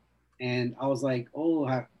 and I was like, "Oh,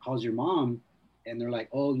 how's your mom?" And they're like,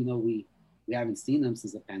 "Oh, we haven't seen them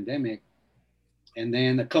since the pandemic." And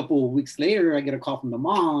then a couple of weeks later, I get a call from the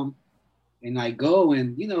mom, and I go,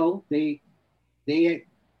 and they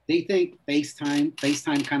they think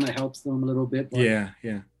FaceTime kind of helps them a little bit, but Yeah.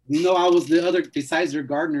 I was the other besides their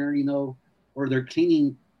gardener, or their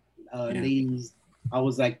cleaning ladies. I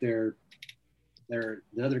was like the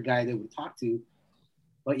other guy they would talk to,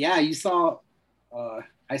 but yeah, you saw,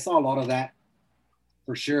 I saw a lot of that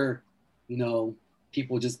for sure. You know,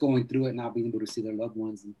 people just going through it, not being able to see their loved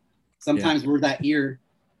ones. And Yeah. sometimes we're that ear,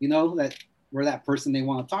 you know, that we're that person they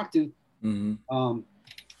want to talk to. Hmm.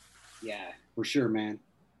 Yeah, for sure, man.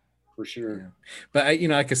 For sure. Yeah. But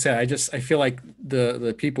like I said, I feel like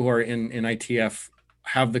the people who are in ITF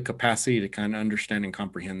have the capacity to kind of understand and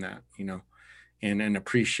comprehend that, and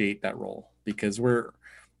appreciate that role, because we're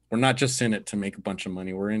not just in it to make a bunch of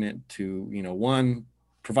money. We're in it to, one,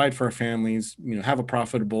 provide for our families, have a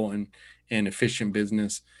profitable and efficient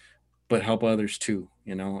business, but help others too,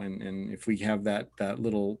 and if we have that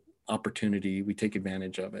little opportunity, we take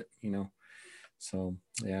advantage of it. So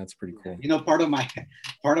yeah, it's pretty cool. You know, part of my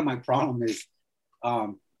problem is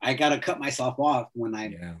I gotta cut myself off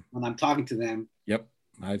Yeah. when I'm talking to them, Yep.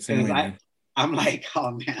 I'd same because way, man. I'm like,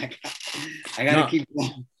 oh man, I gotta No, keep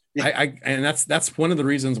going. Yeah. and that's one of the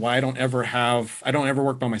reasons why I don't ever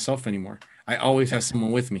work by myself anymore. I always have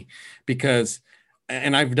someone with me, because,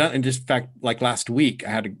 and I've done, and just fact, like last week, I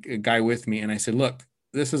had a guy with me, and I said, look,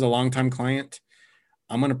 this is a longtime client.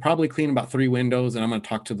 I'm going to probably clean about 3 windows, and I'm going to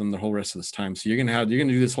talk to them the whole rest of this time. So you're going to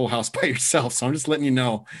do this whole house by yourself. So I'm just letting you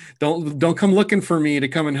know, don't come looking for me to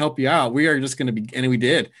come and help you out. We are just going to be, and we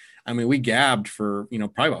did. I mean, we gabbed for,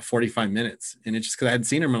 probably about 45 minutes, and it's just because I hadn't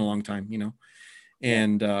seen him in a long time. Yeah.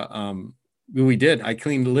 And we did. I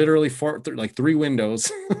cleaned literally like 3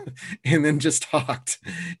 windows, and then just talked.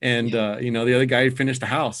 And the other guy finished the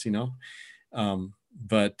house.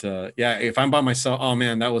 But yeah, if I'm by myself, oh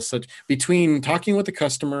man, that was between talking with the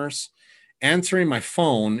customers, answering my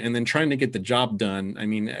phone, and then trying to get the job done. I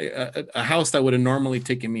mean, a house that would have normally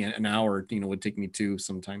taken me an hour, would take me 2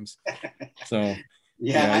 sometimes. So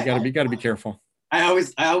yeah, Yeah, you got to be careful. I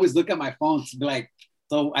always look at my phone to be like,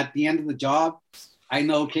 so at the end of the job, I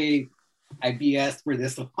know, okay, I BS for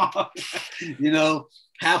this long. You know,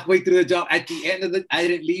 halfway through the job, at the end of I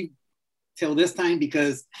didn't leave till this time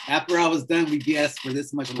because after I was done, we BS for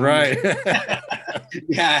this much longer. Right.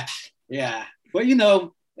 Yeah, yeah. But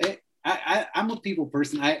I'm a people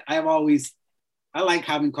person. I like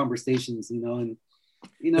having conversations, and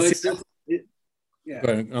it's just yeah.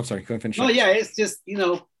 Go ahead. I'm sorry. Go ahead, finish No, up. yeah, it's just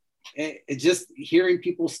it's just hearing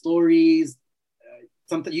people's stories.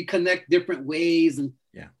 Something you connect different ways, and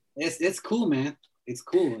Yeah. it's cool, man. It's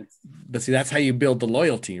cool. But see, that's how you build the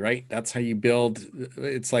loyalty, right? That's how you build.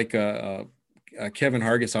 It's like Kevin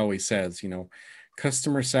Hargis always says,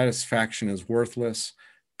 customer satisfaction is worthless.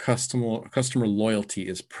 Customer loyalty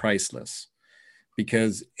is priceless,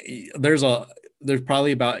 because there's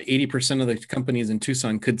probably about 80% of the companies in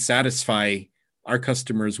Tucson could satisfy our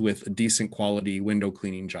customers with a decent quality window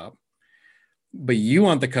cleaning job. But you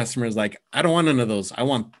want the customers like, I don't want none of those. I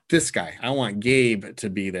want this guy. I want Gabe to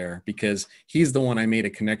be there because he's the one I made a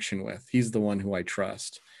connection with. He's the one who I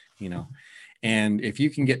trust. And if you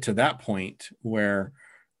can get to that point where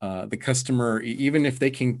the customer, even if they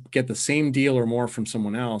can get the same deal or more from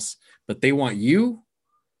someone else, but they want you,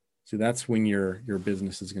 so that's when your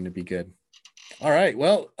business is going to be good. All right.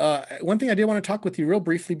 Well, one thing I did want to talk with you real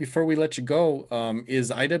briefly before we let you go is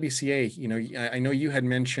IWCA. I know you had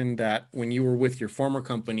mentioned that when you were with your former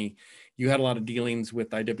company, you had a lot of dealings with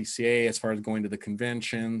IWCA as far as going to the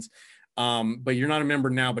conventions. But you're not a member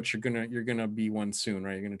now, but you're gonna be one soon,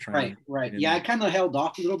 right? You're gonna try. Right. Yeah, I kind of held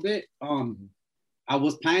off a little bit. I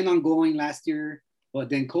was planning on going last year, but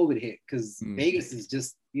then COVID hit because Vegas is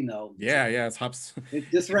just, Yeah, it's hops. It's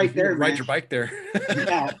just right there, ride man. your bike there.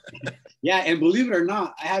 Yeah. Yeah, and believe it or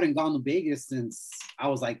not, I hadn't gone to Vegas since I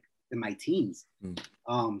was like in my teens,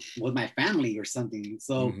 with my family or something.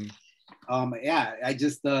 So, yeah, I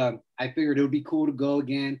just I figured it would be cool to go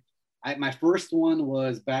again. My first one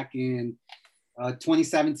was back in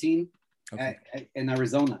 2017 in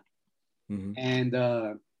Arizona, and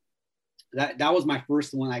that was my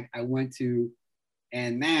first one I went to,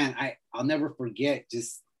 and man, I'll never forget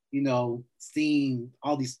just seeing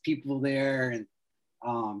all these people there and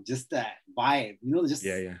just that vibe, just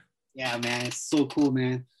yeah, man, it's so cool,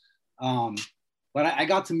 man. But I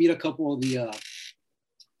got to meet a couple of the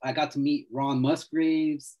I got to meet Ron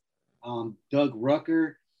Musgraves, Doug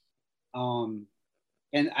Rucker, and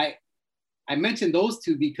I mentioned those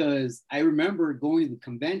two because I remember going to the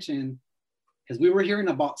convention because we were hearing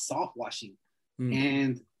about soft washing,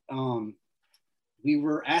 and we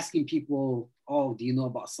were asking people, oh, do you know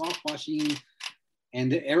about soft washing?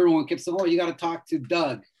 And everyone kept saying, oh, you got to talk to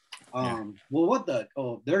Doug. Well, what Doug?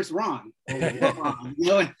 Oh, there's Ron. Oh, what Ron?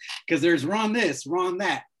 Because there's Ron this, Ron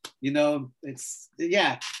that. It's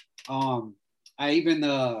yeah. I even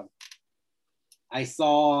I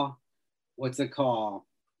saw what's it called?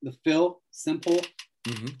 The Phil Simple.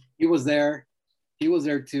 He was there. he was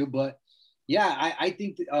there too. But yeah, I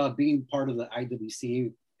think being part of the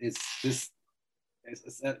IWC is just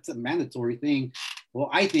it's a mandatory thing. Well,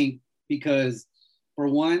 I think because for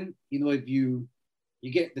one, if you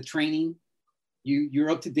get the training, you're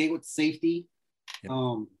up to date with safety. Yep.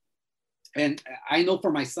 And I know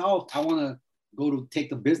for myself, I want to go to take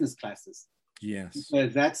the business classes. Yes.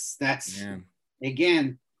 Because that's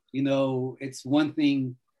again, it's one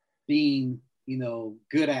thing being,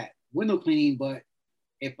 good at window cleaning, but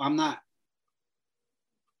if I'm not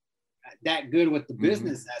that good with the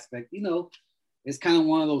business aspect, it's kind of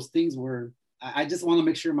one of those things where I just want to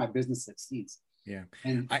make sure my business succeeds. Yeah.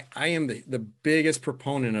 And I am the biggest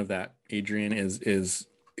proponent of that, Adrian, is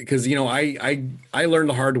because, I learned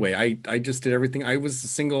the hard way. I just did everything. I was a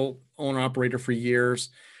single owner operator for years,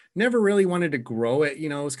 never really wanted to grow it.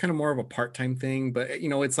 It was kind of more of a part-time thing, but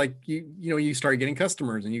it's like, you start getting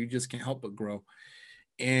customers and you just can't help but grow.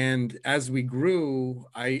 And as we grew,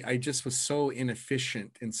 I just was so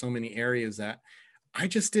inefficient in so many areas that I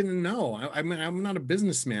just didn't know. I mean, I'm not a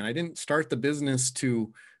businessman. I didn't start the business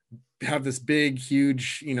to have this big,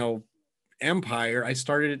 huge, empire. I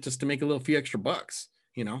started it just to make a few extra bucks,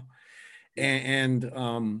 and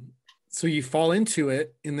so you fall into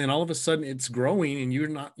it, and then all of a sudden it's growing and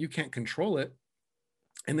you can't control it.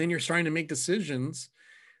 And then you're starting to make decisions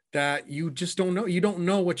that you just don't know. You don't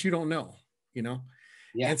know what you don't know,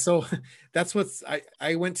 Yeah. And so that's what's,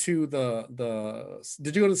 I went to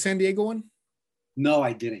did you go to the San Diego one? No,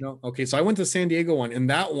 I didn't. No. Okay. So I went to the San Diego one, and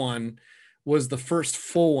that one was the first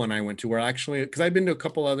full one I went to, where actually, because I've been to a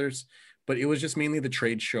couple others, but it was just mainly the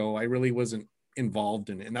trade show. I really wasn't involved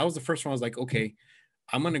in it. And that was the first one I was like, okay,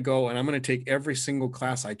 I'm going to go and I'm going to take every single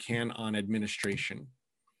class I can on administration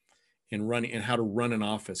and running and how to run an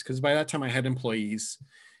office. Because by that time I had employees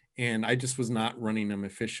and I just was not running them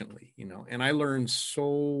efficiently, and I learned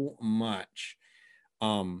so much.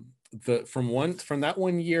 From that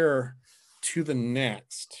one year to the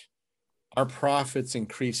next, our profits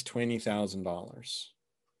increased $20,000.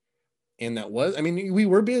 And that was, I mean, we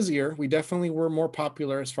were busier. We definitely were more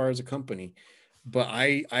popular as far as a company, but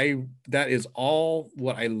that is all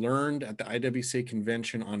what I learned at the IWC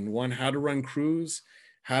convention on how to run crews,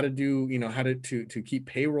 how to do, how to keep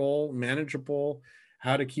payroll manageable,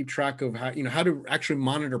 how to keep track of how to actually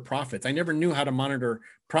monitor profits. I never knew how to monitor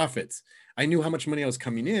profits. I knew how much money I was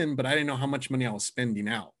coming in, but I didn't know how much money I was spending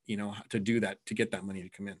out, to do that, to get that money to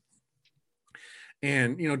come in.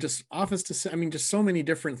 And, just just so many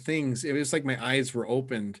different things. It was like my eyes were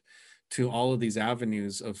opened to all of these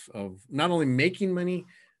avenues of not only making money,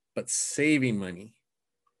 but saving money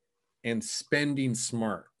and spending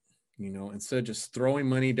smart, instead of just throwing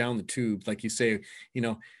money down the tube. Like you say,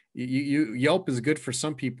 Yelp is good for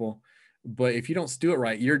some people, but if you don't do it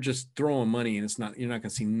right, you're just throwing money and you're not going to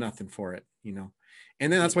see nothing for it,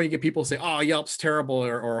 And then that's why you get people say, oh, Yelp's terrible,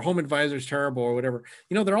 or Home Advisor's terrible, or whatever.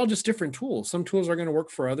 They're all just different tools. Some tools are going to work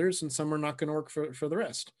for others and some are not going to work for the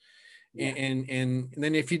rest. Yeah. And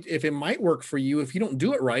then if it might work for you, if you don't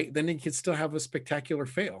do it right, then it could still have a spectacular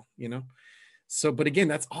fail, So, but again,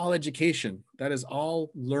 that's all education. That is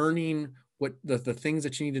all learning what the things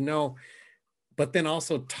that you need to know, but then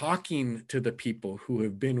also talking to the people who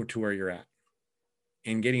have been to where you're at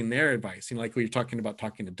and getting their advice. Like what you're talking about,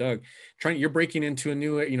 talking to Doug, you're breaking into a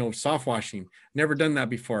new, soft washing, never done that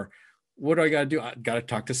before. What do I got to do? I got to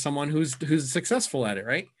talk to someone who's successful at it.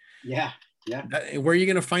 Right. Yeah. Yeah. Where are you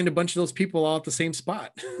going to find a bunch of those people all at the same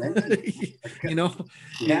spot?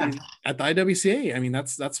 Yeah. At the IWCA. I mean,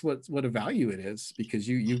 that's what a value it is, because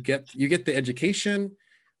you get the education,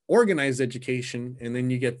 organized education, and then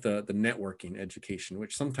you get the networking education,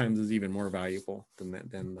 which sometimes is even more valuable than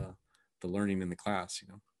the learning in the class.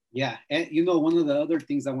 Yeah. And one of the other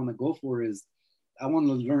things I want to go for is I want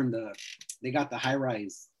to learn they got the high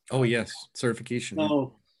rise. Oh yes, certification.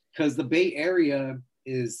 So because the Bay Area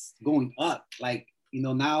is going up,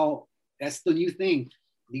 now that's the new thing.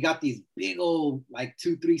 You got these big old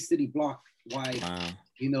 2-3 city block wide,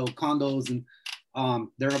 wow. Condos, and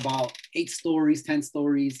they're about 8 stories, 10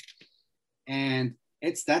 stories, and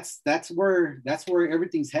that's where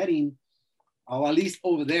everything's heading, or at least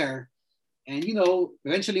over there. And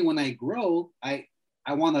eventually when I grow, I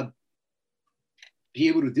want to be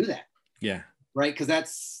able to do that. Yeah. Right.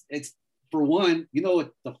 Because it's for one,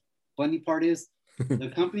 what the funny part is, the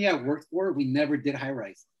company I worked for, we never did high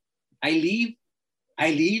rise. I leave.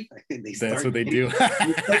 That's what they do.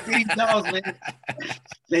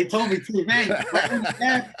 They told me to,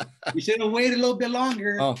 man, you should have waited a little bit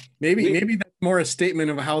longer. Oh, maybe that's more a statement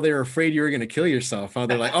of how they were afraid you were going to kill yourself. How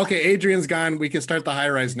they're like, okay, Adrian's gone. We can start the high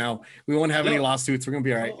rise now. We won't have any lawsuits. We're going to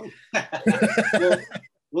be all right.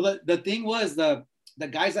 Well, the thing was, the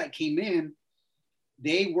guys that came in,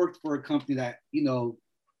 they worked for a company that, you know,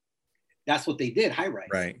 that's what they did, high rise.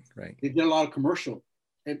 Right, right. They did a lot of commercial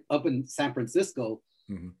up in San Francisco.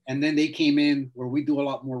 Mm-hmm. And then they came in where we do a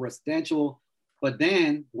lot more residential. But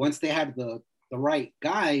then once they had the right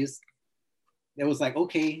guys, it was like,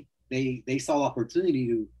 okay, they saw opportunity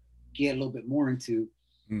to get a little bit more into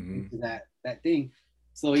that thing.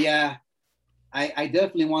 So yeah, I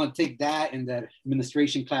definitely want to take that and that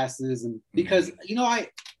administration classes, and because you know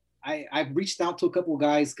I've reached out to a couple of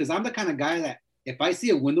guys because I'm the kind of guy that if I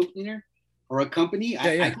see a window cleaner or a company,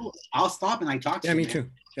 I'll stop and I talk to them. Yeah, me too.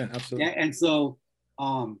 Yeah, absolutely. Yeah, and so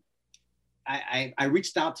I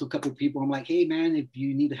reached out to a couple of people. I'm like, hey man, if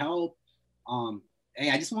you need help, hey,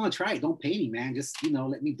 I just want to try it. Don't pay me, man. Just, you know,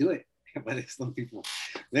 let me do it. But some people,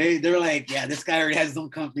 they're like, yeah, this guy already has his own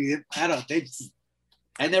company.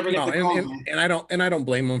 I never get the call, and I don't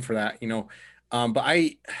blame them for that, you know. But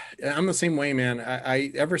I'm the same way, man.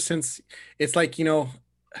 I ever since it's like, you know,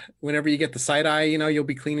 whenever you get the side eye, you know, you'll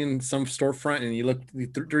be cleaning some storefront and you look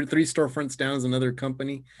three storefronts down is another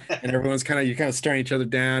company, and everyone's you're kind of staring each other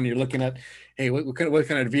down. You're looking at, hey, what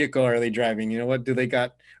kind of vehicle are they driving? You know, what do they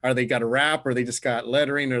got? Are they got a wrap, or they just got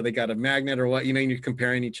lettering, or they got a magnet, or what? You know, and you're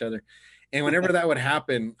comparing each other. And whenever that would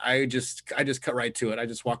happen, I just cut right to it. I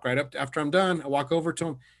just walk right up after I'm done. I walk over to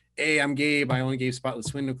them. Hey, I'm Gabe. I only gave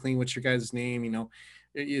Spotless Window Clean. What's your guys' name? You know,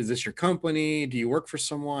 is this your company? Do you work for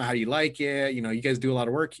someone? How do you like it? You know, you guys do a lot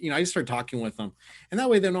of work. You know, I just start talking with them, and that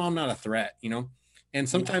way they know I'm not a threat, you know. And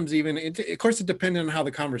sometimes even, of course, it depended on how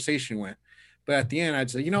the conversation went. But at the end, I'd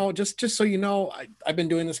say, you know, just so you know, I've been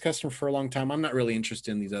doing this customer for a long time. I'm not really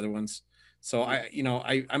interested in these other ones. So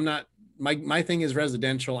I'm not, my thing is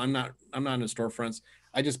residential. I'm not in the storefronts.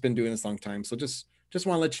 I just been doing this a long time. So just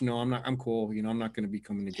want to let you know, I'm cool. You know, I'm not going to be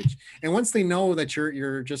coming to get you. And once they know that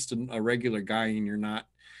you're just a regular guy and you're not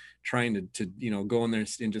trying to, you know, go in there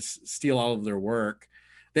and just steal all of their work,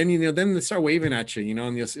 then, you know, then they start waving at you, you know,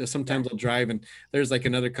 and you'll sometimes I'll drive and there's like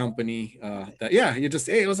another company that, yeah, you just,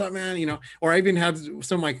 hey, what's up, man? You know, or I even had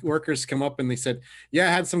some of my workers come up and they said, yeah,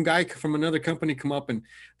 I had some guy from another company come up and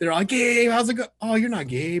they're like, Gabe, how's it go? Oh, you're not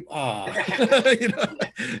Gabe. Oh, you know,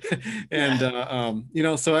 and, you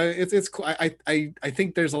know, so it's cool. I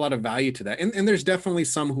think there's a lot of value to that. And there's definitely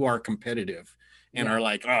some who are competitive and are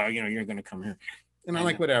like, oh, you know, you're going to come here. And I'm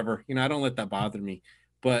like, whatever, you know, I don't let that bother me.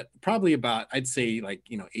 But probably about, I'd say like,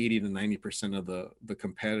 you know, 80 to 90% of the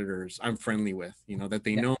competitors I'm friendly with, you know, that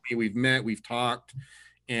they know me, we've met, we've talked,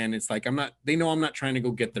 and it's like, they know I'm not trying to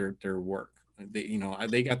go get their work. They, you know,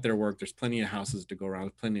 they got their work. There's plenty of houses to go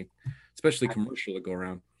around, especially commercial to go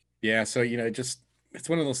around. Yeah. So, you know, it's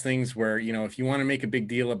one of those things where, you know, if you want to make a big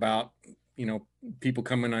deal about, you know, people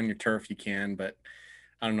coming on your turf, you can, but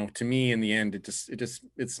I don't know, to me in the end,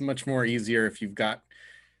 it's much more easier if you've got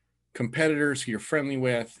competitors who you're friendly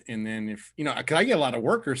with. And then if, you know, because I get a lot of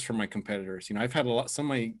workers from my competitors, you know, I've had some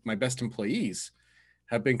of my best employees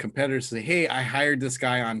have been competitors say, hey, I hired this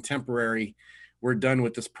guy on temporary. We're done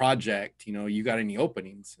with this project. You know, you got any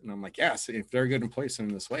openings? And I'm like, yes, if they're a good employee, send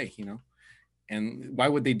them this way, you know. And why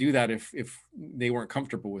would they do that if they weren't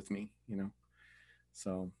comfortable with me, you know?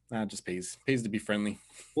 So that just pays to be friendly.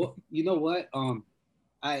 Well, you know what?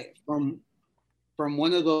 I from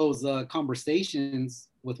one of those conversations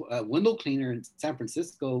with a window cleaner in San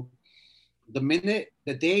Francisco,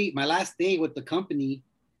 my last day with the company,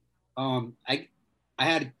 I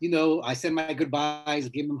had, you know, I said my goodbyes,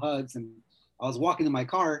 gave them hugs, and I was walking in my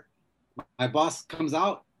car. My boss comes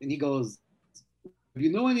out and he goes, if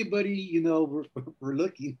you know anybody, you know, we're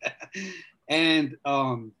looking. And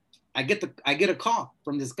I get a call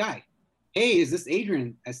from this guy. Hey, is this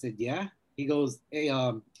Adrian? I said, yeah. He goes, hey,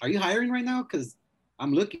 are you hiring right now? Because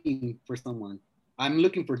I'm looking for someone. I'm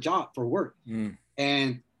looking for work.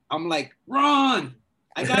 And I'm like, Ron,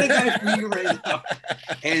 I got a guy for you right now.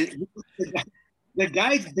 And the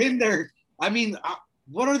guy's been there. I mean,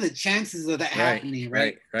 what are the chances of that happening,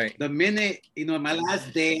 right? The minute, you know, my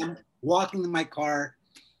last day, I'm walking in my car,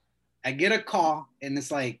 I get a call, and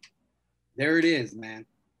it's like, there it is, man,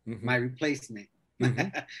 my replacement.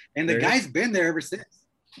 And the guy's been there ever since.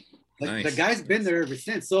 Like, the guy's been there ever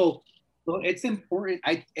since. So it's important.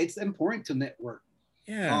 It's important to network.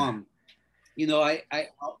 Yeah. You know,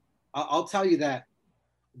 I'll tell you that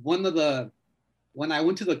when I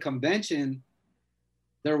went to the convention,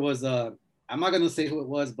 there was I'm not going to say who it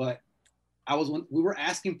was, but we were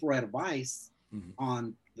asking for advice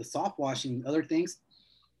on the soft washing and other things.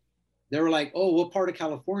 They were like, oh, what part of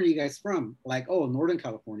California are you guys from? Like, oh, Northern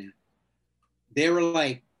California. They were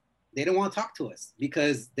like, they didn't want to talk to us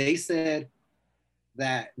because they said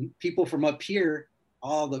that people from up here,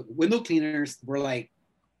 all the window cleaners were like,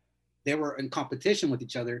 they were in competition with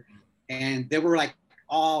each other, and they were like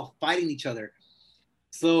all fighting each other.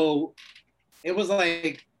 So it was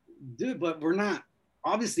like, dude, but we're not.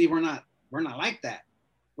 Obviously, we're not like that,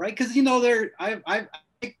 right? Because you know,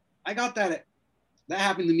 I got that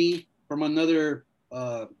happened to me from another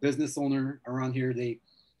business owner around here. They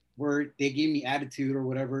gave me attitude or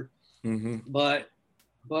whatever. Mm-hmm. But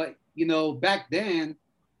you know, back then,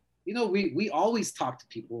 you know, we always talked to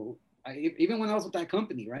people, even when I was with that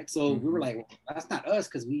company, right? So we were like, well, that's not us,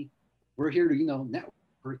 because we're here to, you know,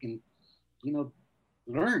 network and, you know,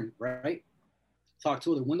 learn, right? Talk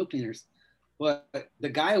to other window cleaners. But the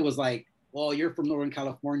guy was like, well, you're from Northern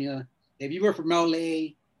California. If you were from LA,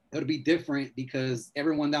 it would be different because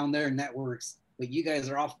everyone down there networks, but you guys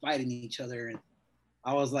are all fighting each other. And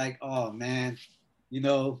I was like, oh man, you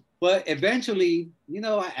know, but eventually, you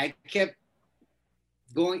know, I kept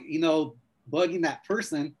going, you know, bugging that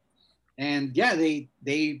person. And yeah,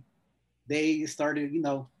 they started, you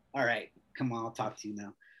know, all right, come on, I'll talk to you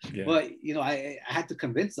now. Yeah. But you know, I had to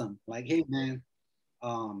convince them, like, hey man,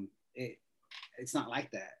 it's not like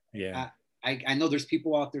that. Yeah. I know there's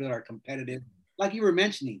people out there that are competitive, like you were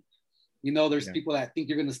mentioning. You know, there's people that think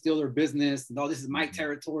you're going to steal their business. No, this is my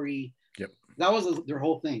territory. Yep. That was their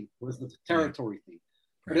whole thing, was the territory thing.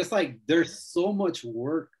 But Right. it's like there's so much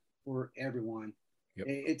work for everyone. Yep.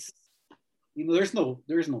 It's, you know, there's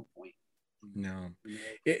no point. No,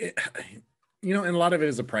 you know, and a lot of it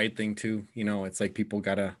is a pride thing too. You know, it's like people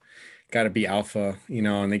gotta be alpha, you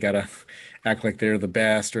know, and they gotta act like they're the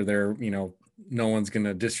best, or they're, you know, no one's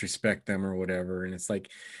gonna disrespect them or whatever. And it's like,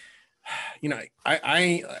 you know,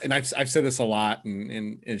 and I've said this a lot,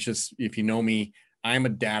 and it's just, if you know me, I'm a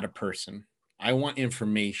data person. I want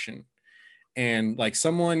information. And like,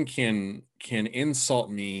 someone can insult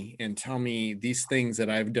me and tell me these things that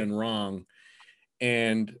I've done wrong,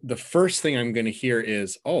 and the first thing I'm going to hear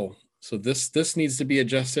is, oh, so this needs to be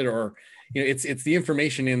adjusted, or, you know, it's the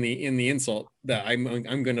information in the insult that I'm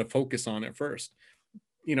going to focus on at first,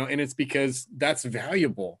 you know. And it's because that's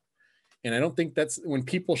valuable. And I don't think that's, when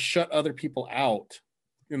people shut other people out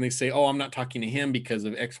and they say, oh, I'm not talking to him because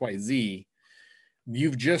of XYZ,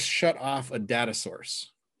 you've just shut off a data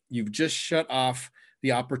source. You've just shut off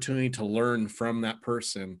the opportunity to learn from that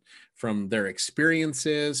person, from their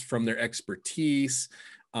experiences, from their expertise.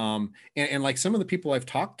 And like some of the people I've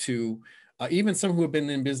talked to, even some who have been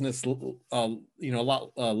in business, you know, a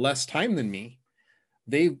lot less time than me,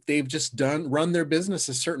 they've just run their business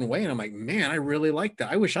a certain way. And I'm like, man, I really like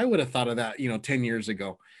that. I wish I would have thought of that, you know, 10 years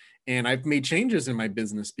ago. And I've made changes in my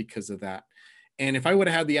business because of that. And if I would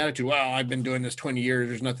have had the attitude, well, I've been doing this 20 years,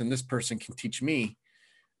 there's nothing this person can teach me,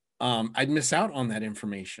 I'd miss out on that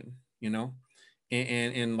information, you know.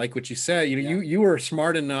 And like what you said, you know, you were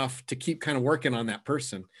smart enough to keep kind of working on that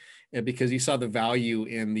person, because you saw the value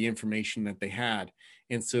in the information that they had.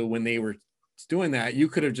 And so when they were doing that, you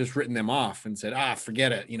could have just written them off and said,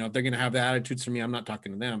 forget it. You know, if they're going to have the attitudes for me, I'm not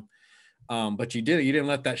talking to them. But you didn't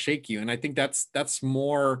let that shake you. And I think that's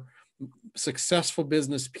more successful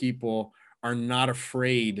business people are not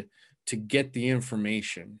afraid to get the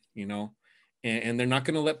information, you know, and they're not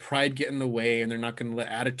going to let pride get in the way, and they're not going to let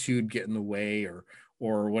attitude get in the way,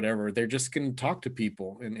 or whatever. They're just going to talk to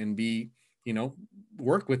people and be, you know,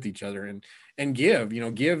 work with each other and give, you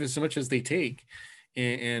know, give as much as they take.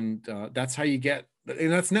 And that's how you get,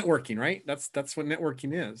 and that's networking, right? That's what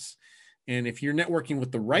networking is. And if you're networking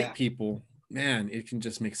with the right people, man, it can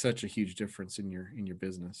just make such a huge difference in your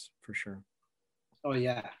business, for sure. Oh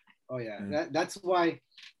yeah. That's why,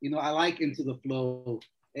 you know, I like Into the Flow.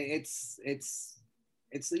 It's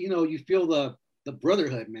you know, you feel the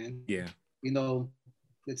brotherhood, man. Yeah. You know,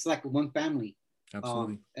 it's like one family.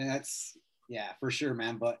 Absolutely. And that's, yeah, for sure,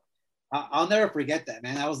 man. But I'll never forget that,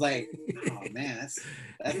 man. I was like, oh man,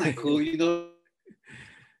 that's not cool. You know,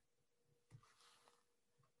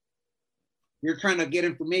 you're trying to get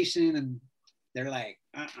information and they're like,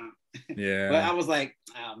 yeah. But I was like,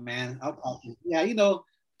 oh man, yeah, you know,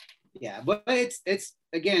 yeah. But it's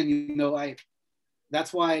again, you know,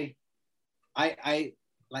 that's why I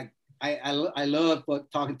like I love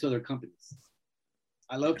talking to other companies.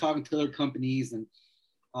 I love talking to other companies, and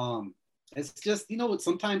it's just, you know,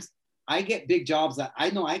 sometimes I get big jobs that I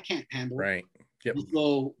know I can't handle. Right. Yep.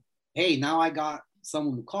 So hey, now I got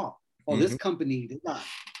someone to call. Oh, this company, they got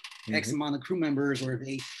X amount of crew members, or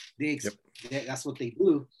that's what they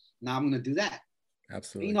do. Now I'm going to do that.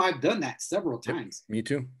 Absolutely. You know, I've done that several times. Me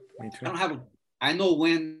too. I know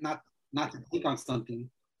when not to click on something.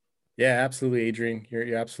 Yeah, absolutely, Adrian.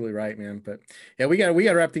 You're absolutely right, man. But yeah, we got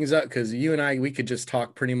to wrap things up, because you and I, we could just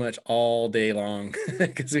talk pretty much all day long,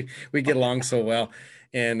 because we get along so well.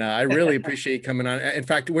 And I really appreciate you coming on. In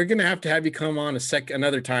fact, we're going to have you come on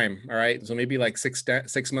another time. All right. So maybe like 6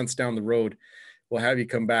 months down the road, we'll have you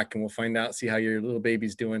come back and we'll find out, see how your little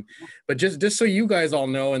baby's doing. But just so you guys all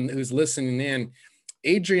know, and who's listening in,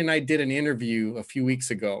 Adrian and I did an interview a few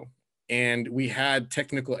weeks ago, and we had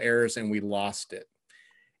technical errors and we lost it.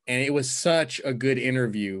 And it was such a good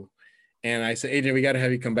interview. And I said, Adrian, we got to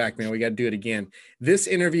have you come back, man. We got to do it again. This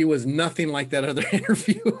interview was nothing like that other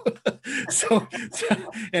interview.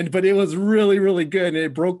 But it was really, really good. And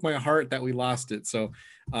it broke my heart that we lost it. So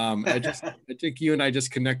I think you and I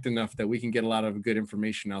just connect enough that we can get a lot of good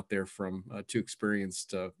information out there from two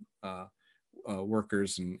experienced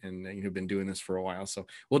workers and you've been doing this for a while. So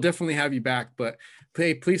we'll definitely have you back. But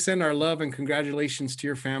hey, please send our love and congratulations to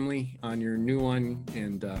your family on your new one.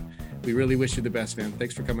 And we really wish you the best, man.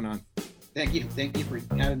 Thanks for coming on. Thank you for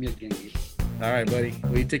having me again. All right, buddy.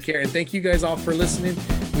 Well, you take care. And thank you guys all for listening.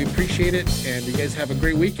 We appreciate it. And you guys have a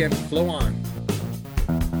great weekend. Flow on.